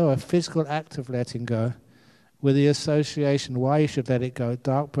letting go, a physical act of letting go, with the association why you should let it go,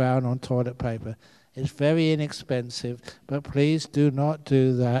 dark brown on toilet paper. It's very inexpensive, but please do not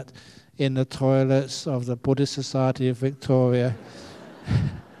do that in the toilets of the Buddhist Society of Victoria.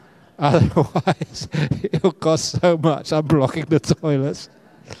 Otherwise, it'll cost so much unblocking the toilets.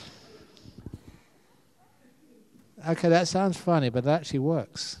 Okay, that sounds funny, but it actually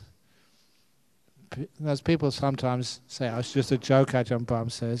works. As people sometimes say, oh, it's just a joke, Ajahn Brahm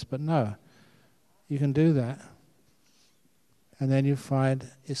says, but no, you can do that. And then you find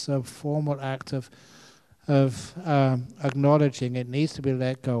it's a formal act of acknowledging it needs to be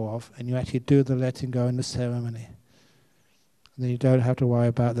let go of, and you actually do the letting go in the ceremony. And then you don't have to worry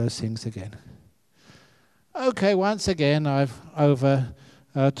about those things again. Okay, once again, I've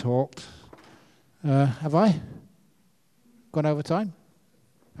talked. Have I gone over time?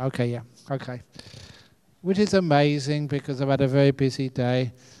 Okay, yeah, okay. Which is amazing because I've had a very busy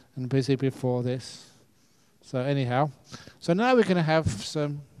day and busy before this. So anyhow, so now we're going to have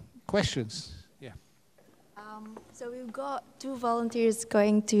some questions. Yeah. So we've got two volunteers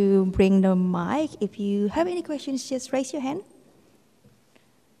going to bring the mic. If you have any questions, just raise your hand.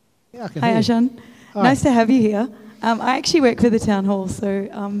 Yeah, I can Hi, hear you. Ajahn. Hi. Nice to have you here. I actually work for the town hall, so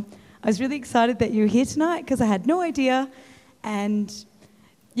I was really excited that you were here tonight because I had no idea. And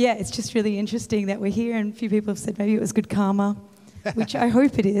yeah, it's just really interesting that we're here, and a few people have said maybe it was good karma, which I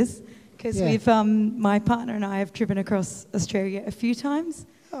hope it is, because we've my partner and I have driven across Australia a few times,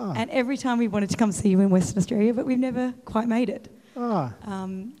 and every time we wanted to come see you in Western Australia, but we've never quite made it.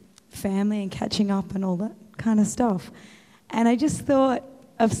 Family and catching up and all that kind of stuff. And I just thought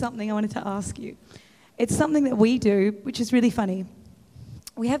of something I wanted to ask you. It's something that we do, which is really funny.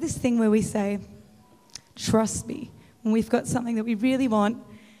 We have this thing where we say, trust me, when we've got something that we really want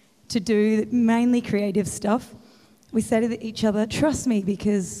to do, mainly creative stuff, we say to each other, trust me,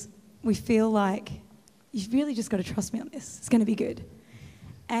 because we feel like you've really just got to trust me on this. It's going to be good.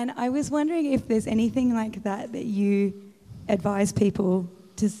 And I was wondering if there's anything like that that you advise people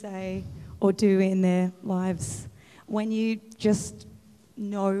to say or do in their lives when you just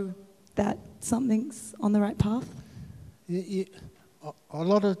know that something's on the right path? A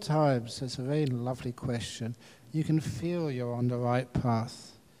lot of times, it's a very lovely question. You can feel you're on the right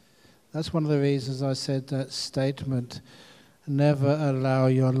path. That's one of the reasons I said that statement, never allow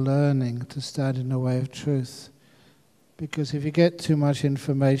your learning to stand in the way of truth. Because if you get too much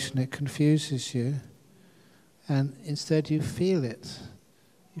information, it confuses you. And instead you feel it.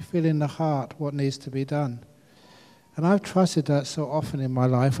 You feel in the heart what needs to be done. And I've trusted that so often in my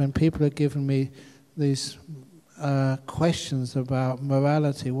life when people have given me these questions about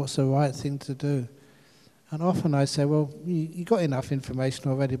morality, what's the right thing to do? And often I say, well, you got enough information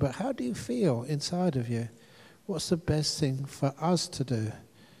already, but how do you feel inside of you? What's the best thing for us to do?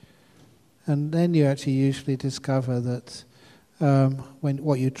 And then you actually usually discover that when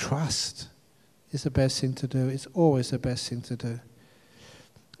what you trust is the best thing to do, it's always the best thing to do.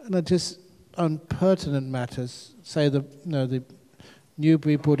 And I just, on pertinent matters, say the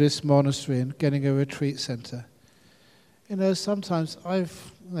Newbury Buddhist Monastery and getting a retreat centre. Sometimes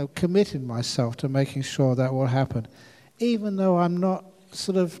I've committed myself to making sure that will happen, even though I'm not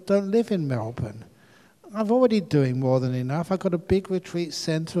don't live in Melbourne. I'm already doing more than enough. I've got a big retreat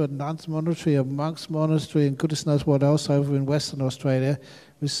centre, a nuns monastery, a monks monastery, and goodness knows what else over in Western Australia,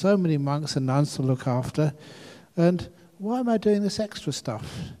 with so many monks and nuns to look after. And why am I doing this extra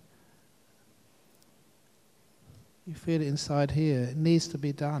stuff? You feel it inside here. It needs to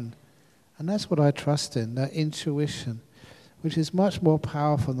be done. And that's what I trust in, that intuition, which is much more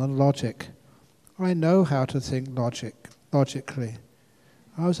powerful than logic. I know how to think logically.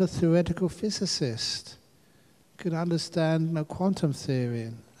 I was a theoretical physicist. Could understand quantum theory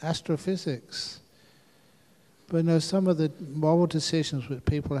and astrophysics. But some of the moral decisions that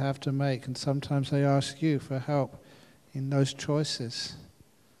people have to make, and sometimes they ask you for help in those choices.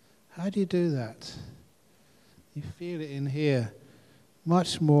 How do you do that? You feel it in here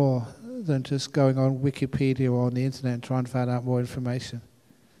much more than just going on Wikipedia or on the internet and trying to find out more information.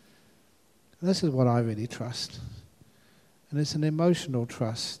 And this is what I really trust. And it's an emotional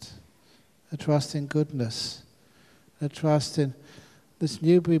trust, a trust in goodness, a trust in this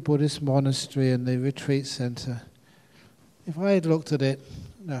Newbury Buddhist Monastery and the retreat centre. If I had looked at it,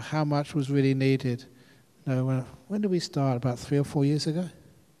 how much was really needed, when did we start? About 3 or 4 years ago?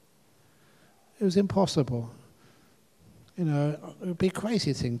 It was impossible. It would be a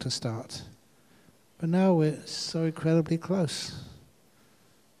crazy thing to start. But now we're so incredibly close.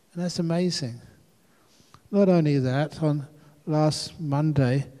 And that's amazing. Not only that, on last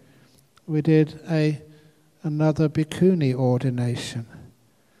Monday, we did another bhikkhuni ordination.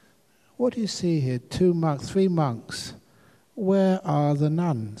 What do you see here? 3 monks. Where are the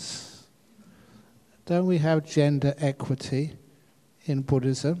nuns? Don't we have gender equity in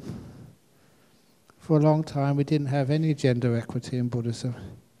Buddhism? For a long time, we didn't have any gender equity in Buddhism.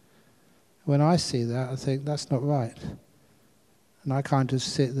 When I see that, I think that's not right. And I can't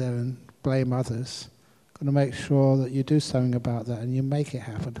just sit there and blame others. I've got to make sure that you do something about that and you make it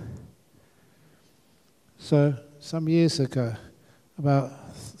happen. So, some years ago, about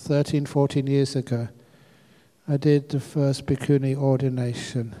 13, 14 years ago, I did the first bhikkhuni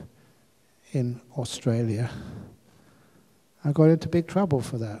ordination in Australia. I got into big trouble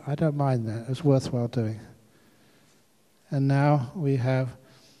for that. I don't mind that. It was worthwhile doing. And now we have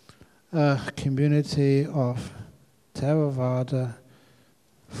a community of Theravada,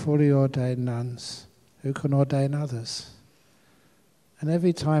 fully ordained nuns who can ordain others. And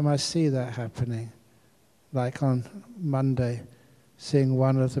every time I see that happening, like on Monday, seeing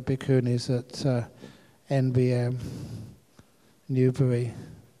one of the bhikkhunis at NBM, Newbury,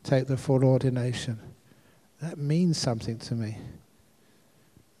 take the full ordination, that means something to me.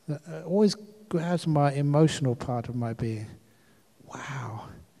 That always grabs my emotional part of my being. Wow,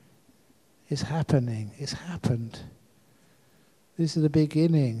 it's happening, it's happened. This is the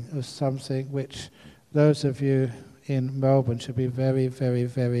beginning of something which those of you in Melbourne should be very, very,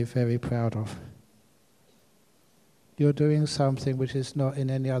 very, very proud of. You're doing something which is not in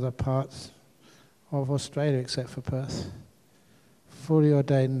any other parts of Australia except for Perth. Fully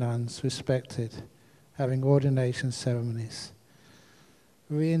ordained nuns, respected, having ordination ceremonies,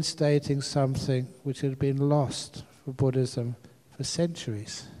 reinstating something which had been lost for Buddhism for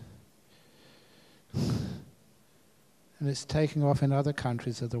centuries. And it's taking off in other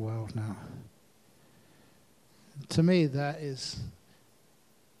countries of the world now. To me, that is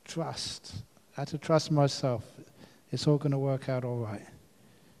trust. I have to trust myself. It's all going to work out all right.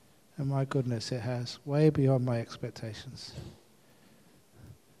 And my goodness, it has, way beyond my expectations.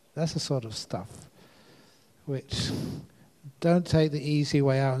 That's the sort of stuff which don't take the easy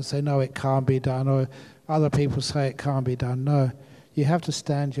way out and say, no, it can't be done, or other people say it can't be done. No, you have to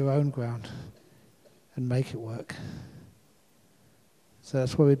stand your own ground and make it work. So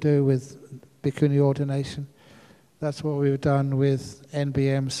that's what we do with bhikkhuni ordination. That's what we've done with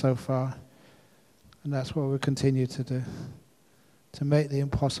NBM so far. And that's what we'll continue to do, to make the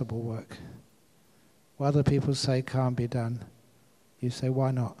impossible work. What other people say can't be done, you say, why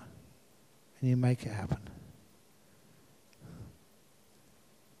not? And you make it happen.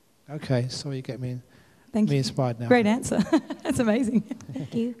 Okay, so you get me in. Thank Me you. inspired now. Great answer. That's amazing.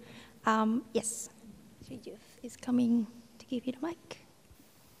 Thank you. Yes, Sri is coming to give you the mic.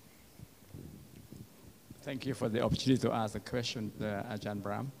 Thank you for the opportunity to ask a question, Ajahn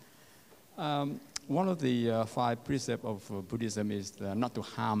Brahm. One of the 5 precepts of Buddhism is not to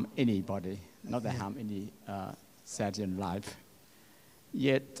harm anybody, not to harm any sentient life.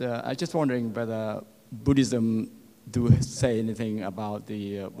 Yet, I'm just wondering whether Buddhism do say anything about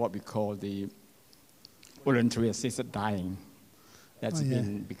the what we call the voluntary assisted dying. That's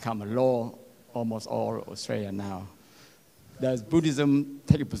become a law almost all Australia now. Does Buddhism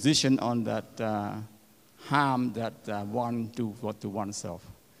take a position on that harm that one do to oneself?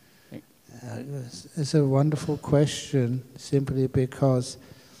 It's a wonderful question, simply because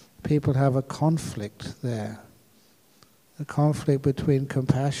people have a conflict there. A conflict between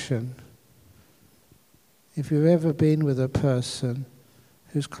compassion. If you've ever been with a person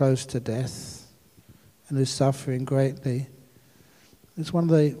who's close to death and who's suffering greatly, it's one of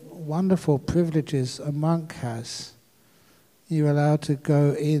the wonderful privileges a monk has. You're allowed to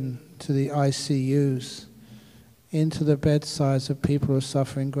go into the ICUs, into the bedsides of people who are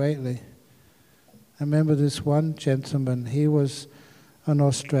suffering greatly. I remember this one gentleman, he was an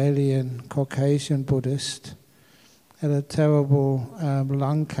Australian Caucasian Buddhist, had a terrible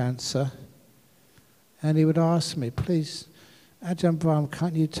lung cancer, and he would ask me, please, Ajahn Brahm,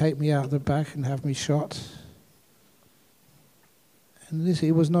 can't you take me out the back and have me shot? And this,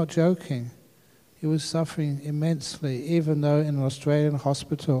 he was not joking. He was suffering immensely, even though in an Australian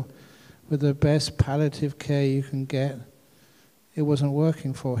hospital with the best palliative care you can get, it wasn't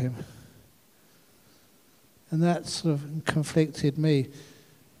working for him. And that sort of conflicted me.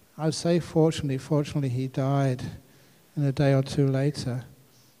 I'd say fortunately he died in a day or two later.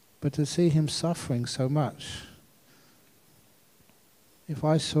 But to see him suffering so much, if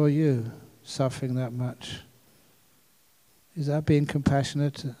I saw you suffering that much, is that being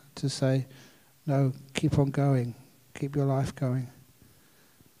compassionate to say, no, keep on going, keep your life going?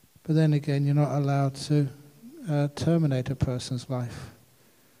 But then again, you're not allowed to terminate a person's life.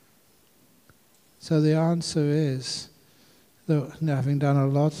 So the answer is, that, having done a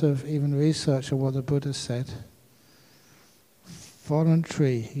lot of even research on what the Buddha said,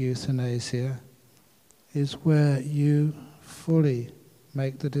 voluntary euthanasia is where you fully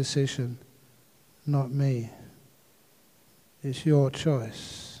make the decision, not me. It's your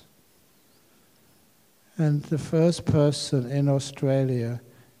choice. And the first person in Australia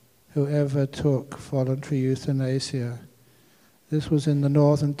who ever took voluntary euthanasia, this was in the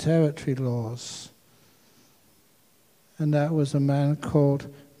Northern Territory laws. And that was a man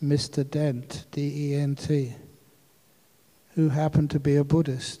called Mr. Dent, D-E-N-T, who happened to be a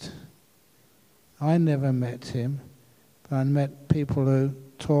Buddhist. I never met him, but I met people who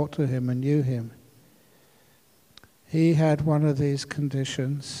talked to him and knew him. He had one of these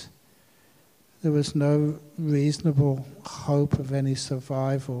conditions. There was no reasonable hope of any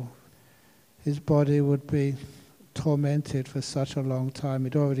survival. His body would be tormented for such a long time.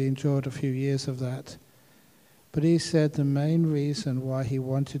 He'd already endured a few years of that. But he said the main reason why he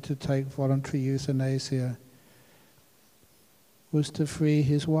wanted to take voluntary euthanasia was to free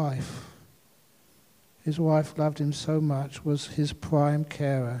his wife. His wife loved him so much, was his prime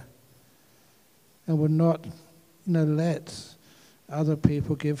carer, and would not let other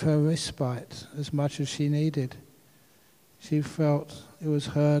people give her respite as much as she needed. She felt it was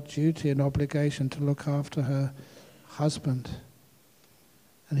her duty and obligation to look after her husband.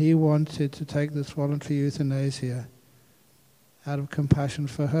 And he wanted to take this voluntary euthanasia out of compassion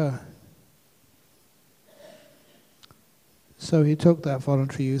for her. So he took that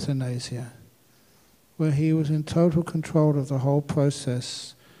voluntary euthanasia, where he was in total control of the whole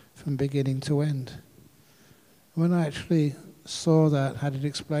process from beginning to end. When I actually saw that, had it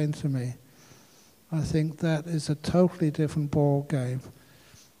explained to me, I think that is a totally different ball game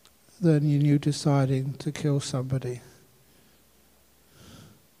than you deciding to kill somebody.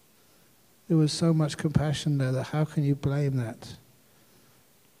 There was so much compassion there that how can you blame that?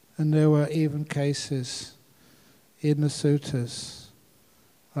 And there were even cases in the suttas,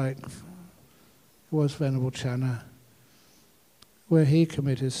 like it was Venerable Channa, where he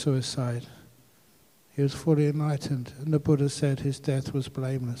committed suicide. He was fully enlightened, and the Buddha said his death was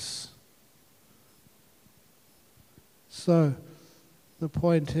blameless. So, the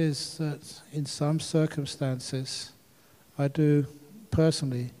point is that in some circumstances, I do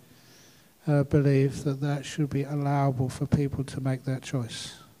personally believe that that should be allowable for people to make that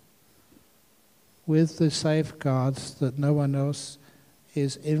choice, with the safeguards that no one else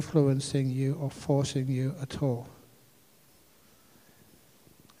is influencing you or forcing you at all.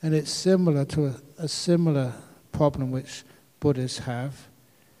 And it's similar to a similar problem which Buddhists have.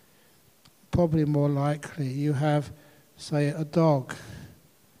 Probably more likely, you have, say, a dog,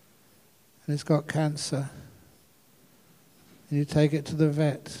 and it's got cancer, and you take it to the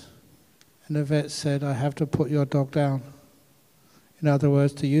vet, and the vet said, I have to put your dog down. In other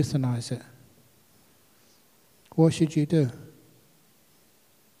words, to euthanize it. What should you do?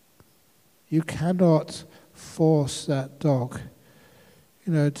 You cannot force that dog,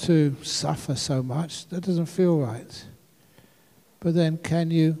 to suffer so much. That doesn't feel right. But then,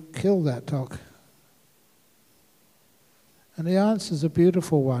 can you kill that dog? And the answer is a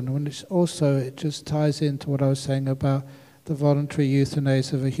beautiful one, and it just ties into what I was saying about the voluntary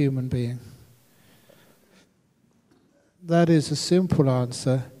euthanasia of a human being. That is a simple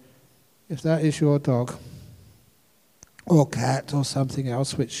answer. If that is your dog, or cat, or something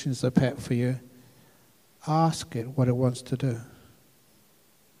else which is a pet for you, ask it what it wants to do.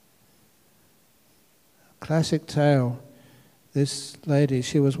 Classic tale. This lady,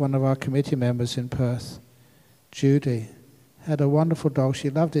 she was one of our committee members in Perth, Judy, had a wonderful dog. She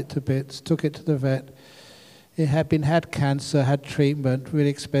loved it to bits, took it to the vet. It had cancer, had treatment, really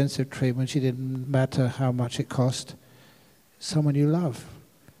expensive treatment. She didn't matter how much it cost. Someone you love.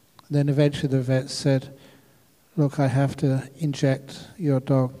 Then eventually the vet said, look, I have to inject your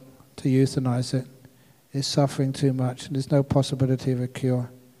dog to euthanize it. It's suffering too much and there's no possibility of a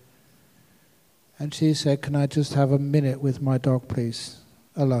cure. And she said, can I just have a minute with my dog, please,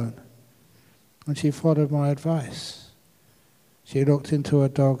 alone? And she followed my advice. She looked into her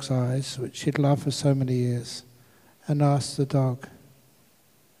dog's eyes, which she'd loved for so many years, and asked the dog,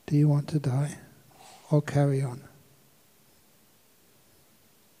 do you want to die or carry on?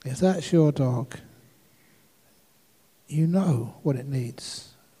 If that's your dog, you know what it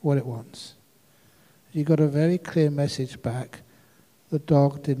needs, what it wants. You got a very clear message back. The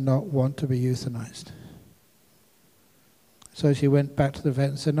dog did not want to be euthanized. So she went back to the vet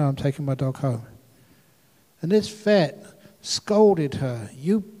and said, no, I'm taking my dog home. And this vet scolded her.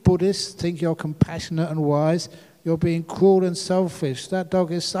 You Buddhists think you're compassionate and wise. You're being cruel and selfish. That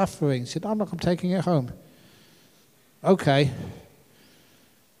dog is suffering. She said, I'm taking it home. Okay.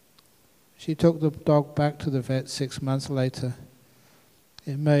 She took the dog back to the vet 6 months later.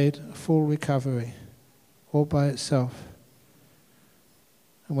 It made a full recovery, all by itself.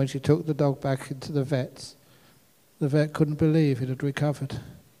 And when she took the dog back into the vet couldn't believe it had recovered.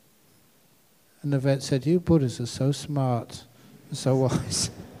 And the vet said, you Buddhists are so smart and so wise.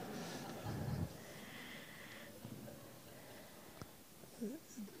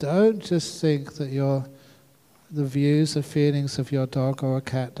 Don't just think that the views, the feelings of your dog or a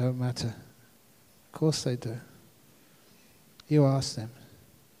cat don't matter. Of course they do. You ask them.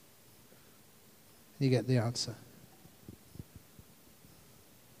 You get the answer.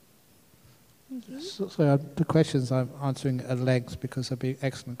 So the questions I'm answering at length because they've been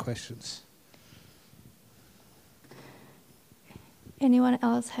excellent questions. Anyone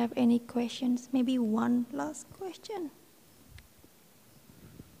else have any questions? Maybe one last question.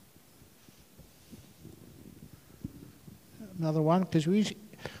 Another one? Because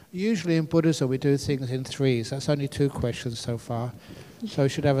usually in Buddhism we do things in threes. That's only 2 questions so far. So we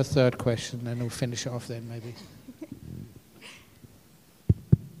should have a third question and we'll finish it off then maybe.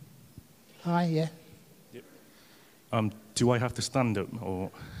 Hi, yeah. Yep. Do I have to stand up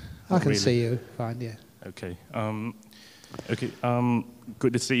or? I can really? see you, fine, yeah. Okay.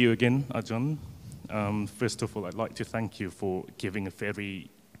 Good to see you again, Ajahn. First of all, I'd like to thank you for giving a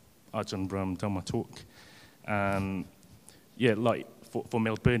very Ajahn Brahm Dhamma talk. And yeah, like for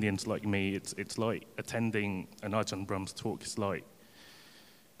Melburnians like me, it's like attending an Ajahn Brahm's talk is like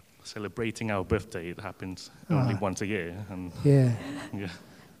celebrating our birthday. It happens only once a year. And yeah. Yeah.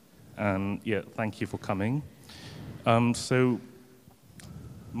 And yeah, thank you for coming. So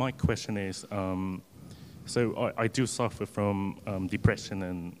my question is, so I do suffer from depression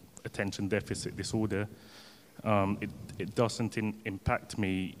and attention deficit disorder. It doesn't impact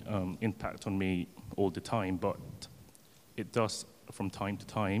on me all the time, but it does from time to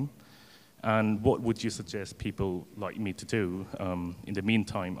time. And what would you suggest people like me to do in the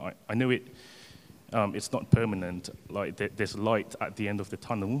meantime? I know it's not permanent, like there's light at the end of the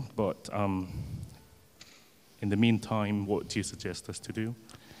tunnel, but in the meantime, what do you suggest us to do?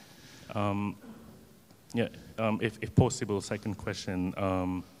 If possible, second question.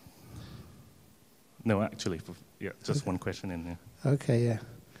 No, actually, just one question in there. Okay, yeah.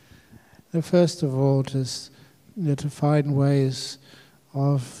 Now, first of all, just to find ways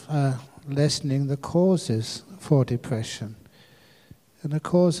of lessening the causes for depression. And the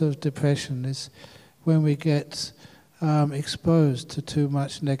cause of depression is when we get exposed to too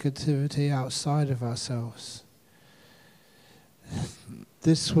much negativity outside of ourselves.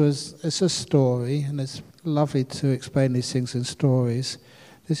 It's a story, and it's lovely to explain these things in stories.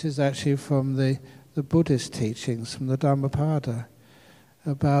 This is actually from the Buddhist teachings, from the Dhammapada,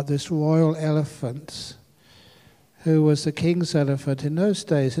 about this royal elephant who was the king's elephant. In those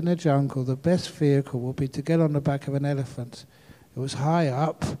days, in the jungle, the best vehicle would be to get on the back of an elephant. It was high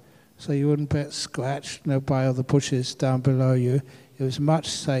up, so you wouldn't get scratched by all the bushes down below you. It was much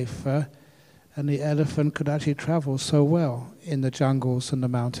safer, and the elephant could actually travel so well in the jungles and the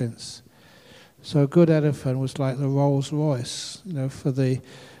mountains. So a good elephant was like the Rolls Royce, for the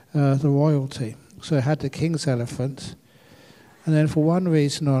royalty. So it had the king's elephant, and then for one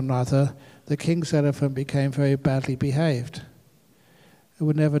reason or another, the king's elephant became very badly behaved. It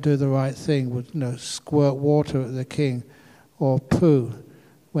would never do the right thing, would squirt water at the king or poo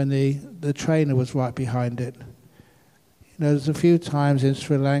when the trainer was right behind it. There's a few times in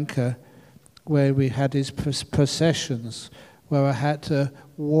Sri Lanka where we had these processions where I had to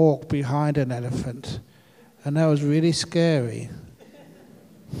walk behind an elephant, and that was really scary.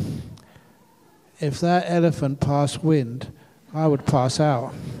 If that elephant passed wind, I would pass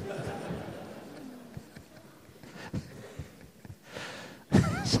out.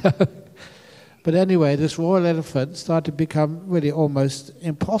 But anyway, this royal elephant started to become really almost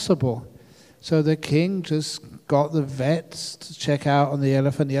impossible. So the king just got the vets to check out on the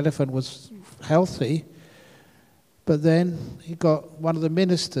elephant. The elephant was healthy. But then he got one of the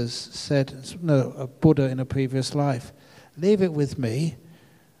ministers said, a Buddha in a previous life, leave it with me,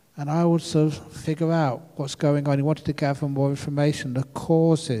 and I will sort of figure out what's going on. He wanted to gather more information, the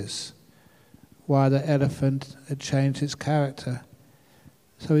causes why the elephant had changed its character.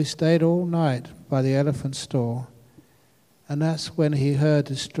 So he stayed all night by the elephant stall, and that's when he heard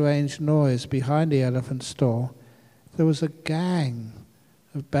a strange noise behind the elephant stall. There was a gang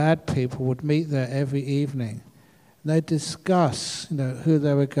of bad people would meet there every evening. And they'd discuss, who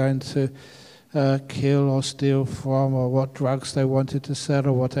they were going to kill or steal from, or what drugs they wanted to sell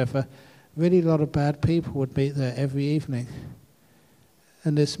or whatever. Really a lot of bad people would meet there every evening.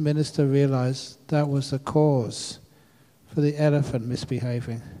 And this minister realized that was the cause for the elephant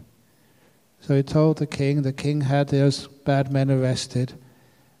misbehaving. So he told the king had those bad men arrested,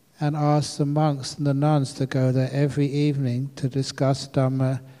 and asked the monks and the nuns to go there every evening to discuss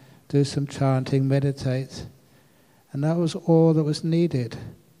Dhamma, do some chanting, meditate. And that was all that was needed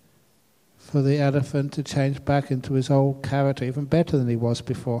for the elephant to change back into his old character, even better than he was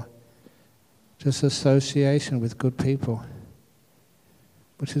before. Just association with good people.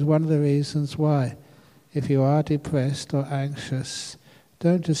 Which is one of the reasons why, if you are depressed or anxious,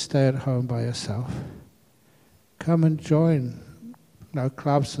 don't just stay at home by yourself. Come and join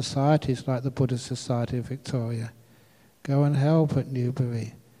club societies like the Buddhist Society of Victoria. Go and help at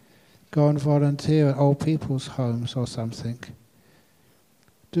Newbury. Go and volunteer at old people's homes or something.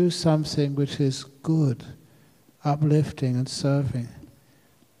 Do something which is good, uplifting and serving.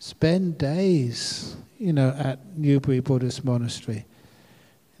 Spend days, at Newbury Buddhist Monastery,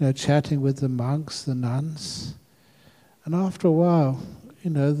 chatting with the monks, the nuns. And after a while,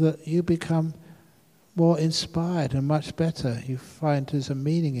 that you become more inspired and much better. You find there's a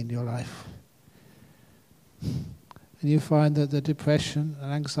meaning in your life. And you find that the depression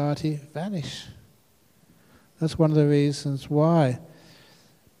and anxiety vanish. That's one of the reasons why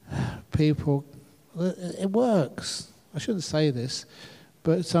people, it works. I shouldn't say this,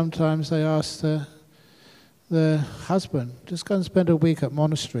 but sometimes they ask the husband, just go and spend a week at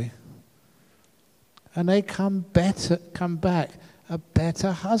monastery. And they come back a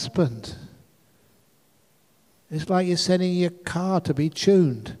better husband. It's like you're sending your car to be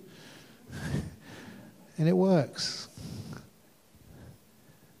tuned. And it works.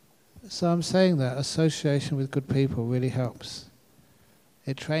 So I'm saying that association with good people really helps.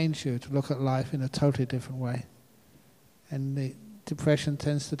 It trains you to look at life in a totally different way. And the depression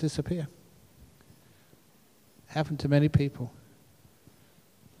tends to disappear. Happened to many people.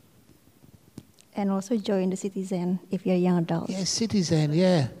 And also join the Citizen if you're a young adult. Yeah, Citizen,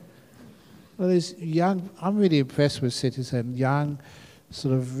 yeah. Well, there's young, I'm really impressed with Citizen. Young,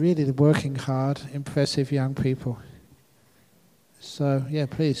 sort of really working hard, impressive young people. So, yeah,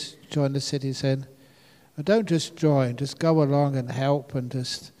 please join the Citizen. And don't just join, just go along and help and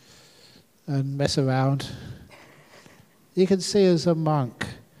mess around. You can see as a monk,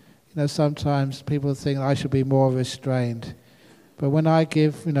 sometimes people think I should be more restrained. But when I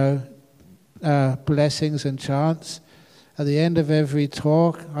give, blessings and chants, at the end of every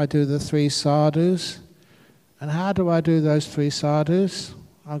talk, I do the 3 sadhus. And how do I do those 3 sadhus?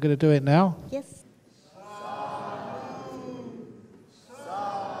 I'm going to do it now. Yes. Sadhu,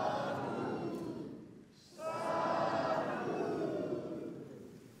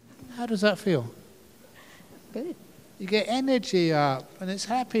 How does that feel? Good. You get energy up, and it's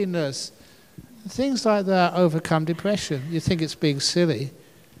happiness. Things like that overcome depression. You think it's being silly.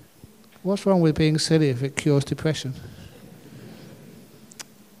 What's wrong with being silly if it cures depression?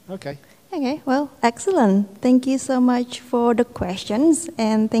 Okay. Okay, well, excellent. Thank you so much for the questions,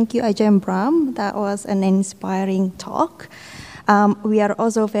 and thank you, Ajahn Brahm. That was an inspiring talk. We are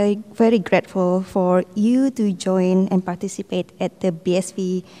also very, very grateful for you to join and participate at the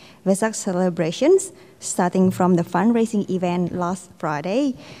BSV Vesak celebrations, starting from the fundraising event last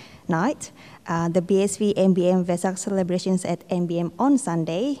Friday night, the BSV MBM Vesak celebrations at MBM on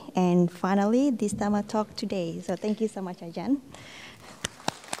Sunday, and finally, this Dhamma talk today. So thank you so much, Ajahn.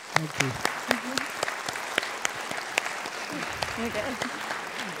 Thank you. Okay.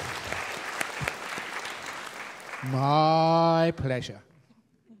 My pleasure.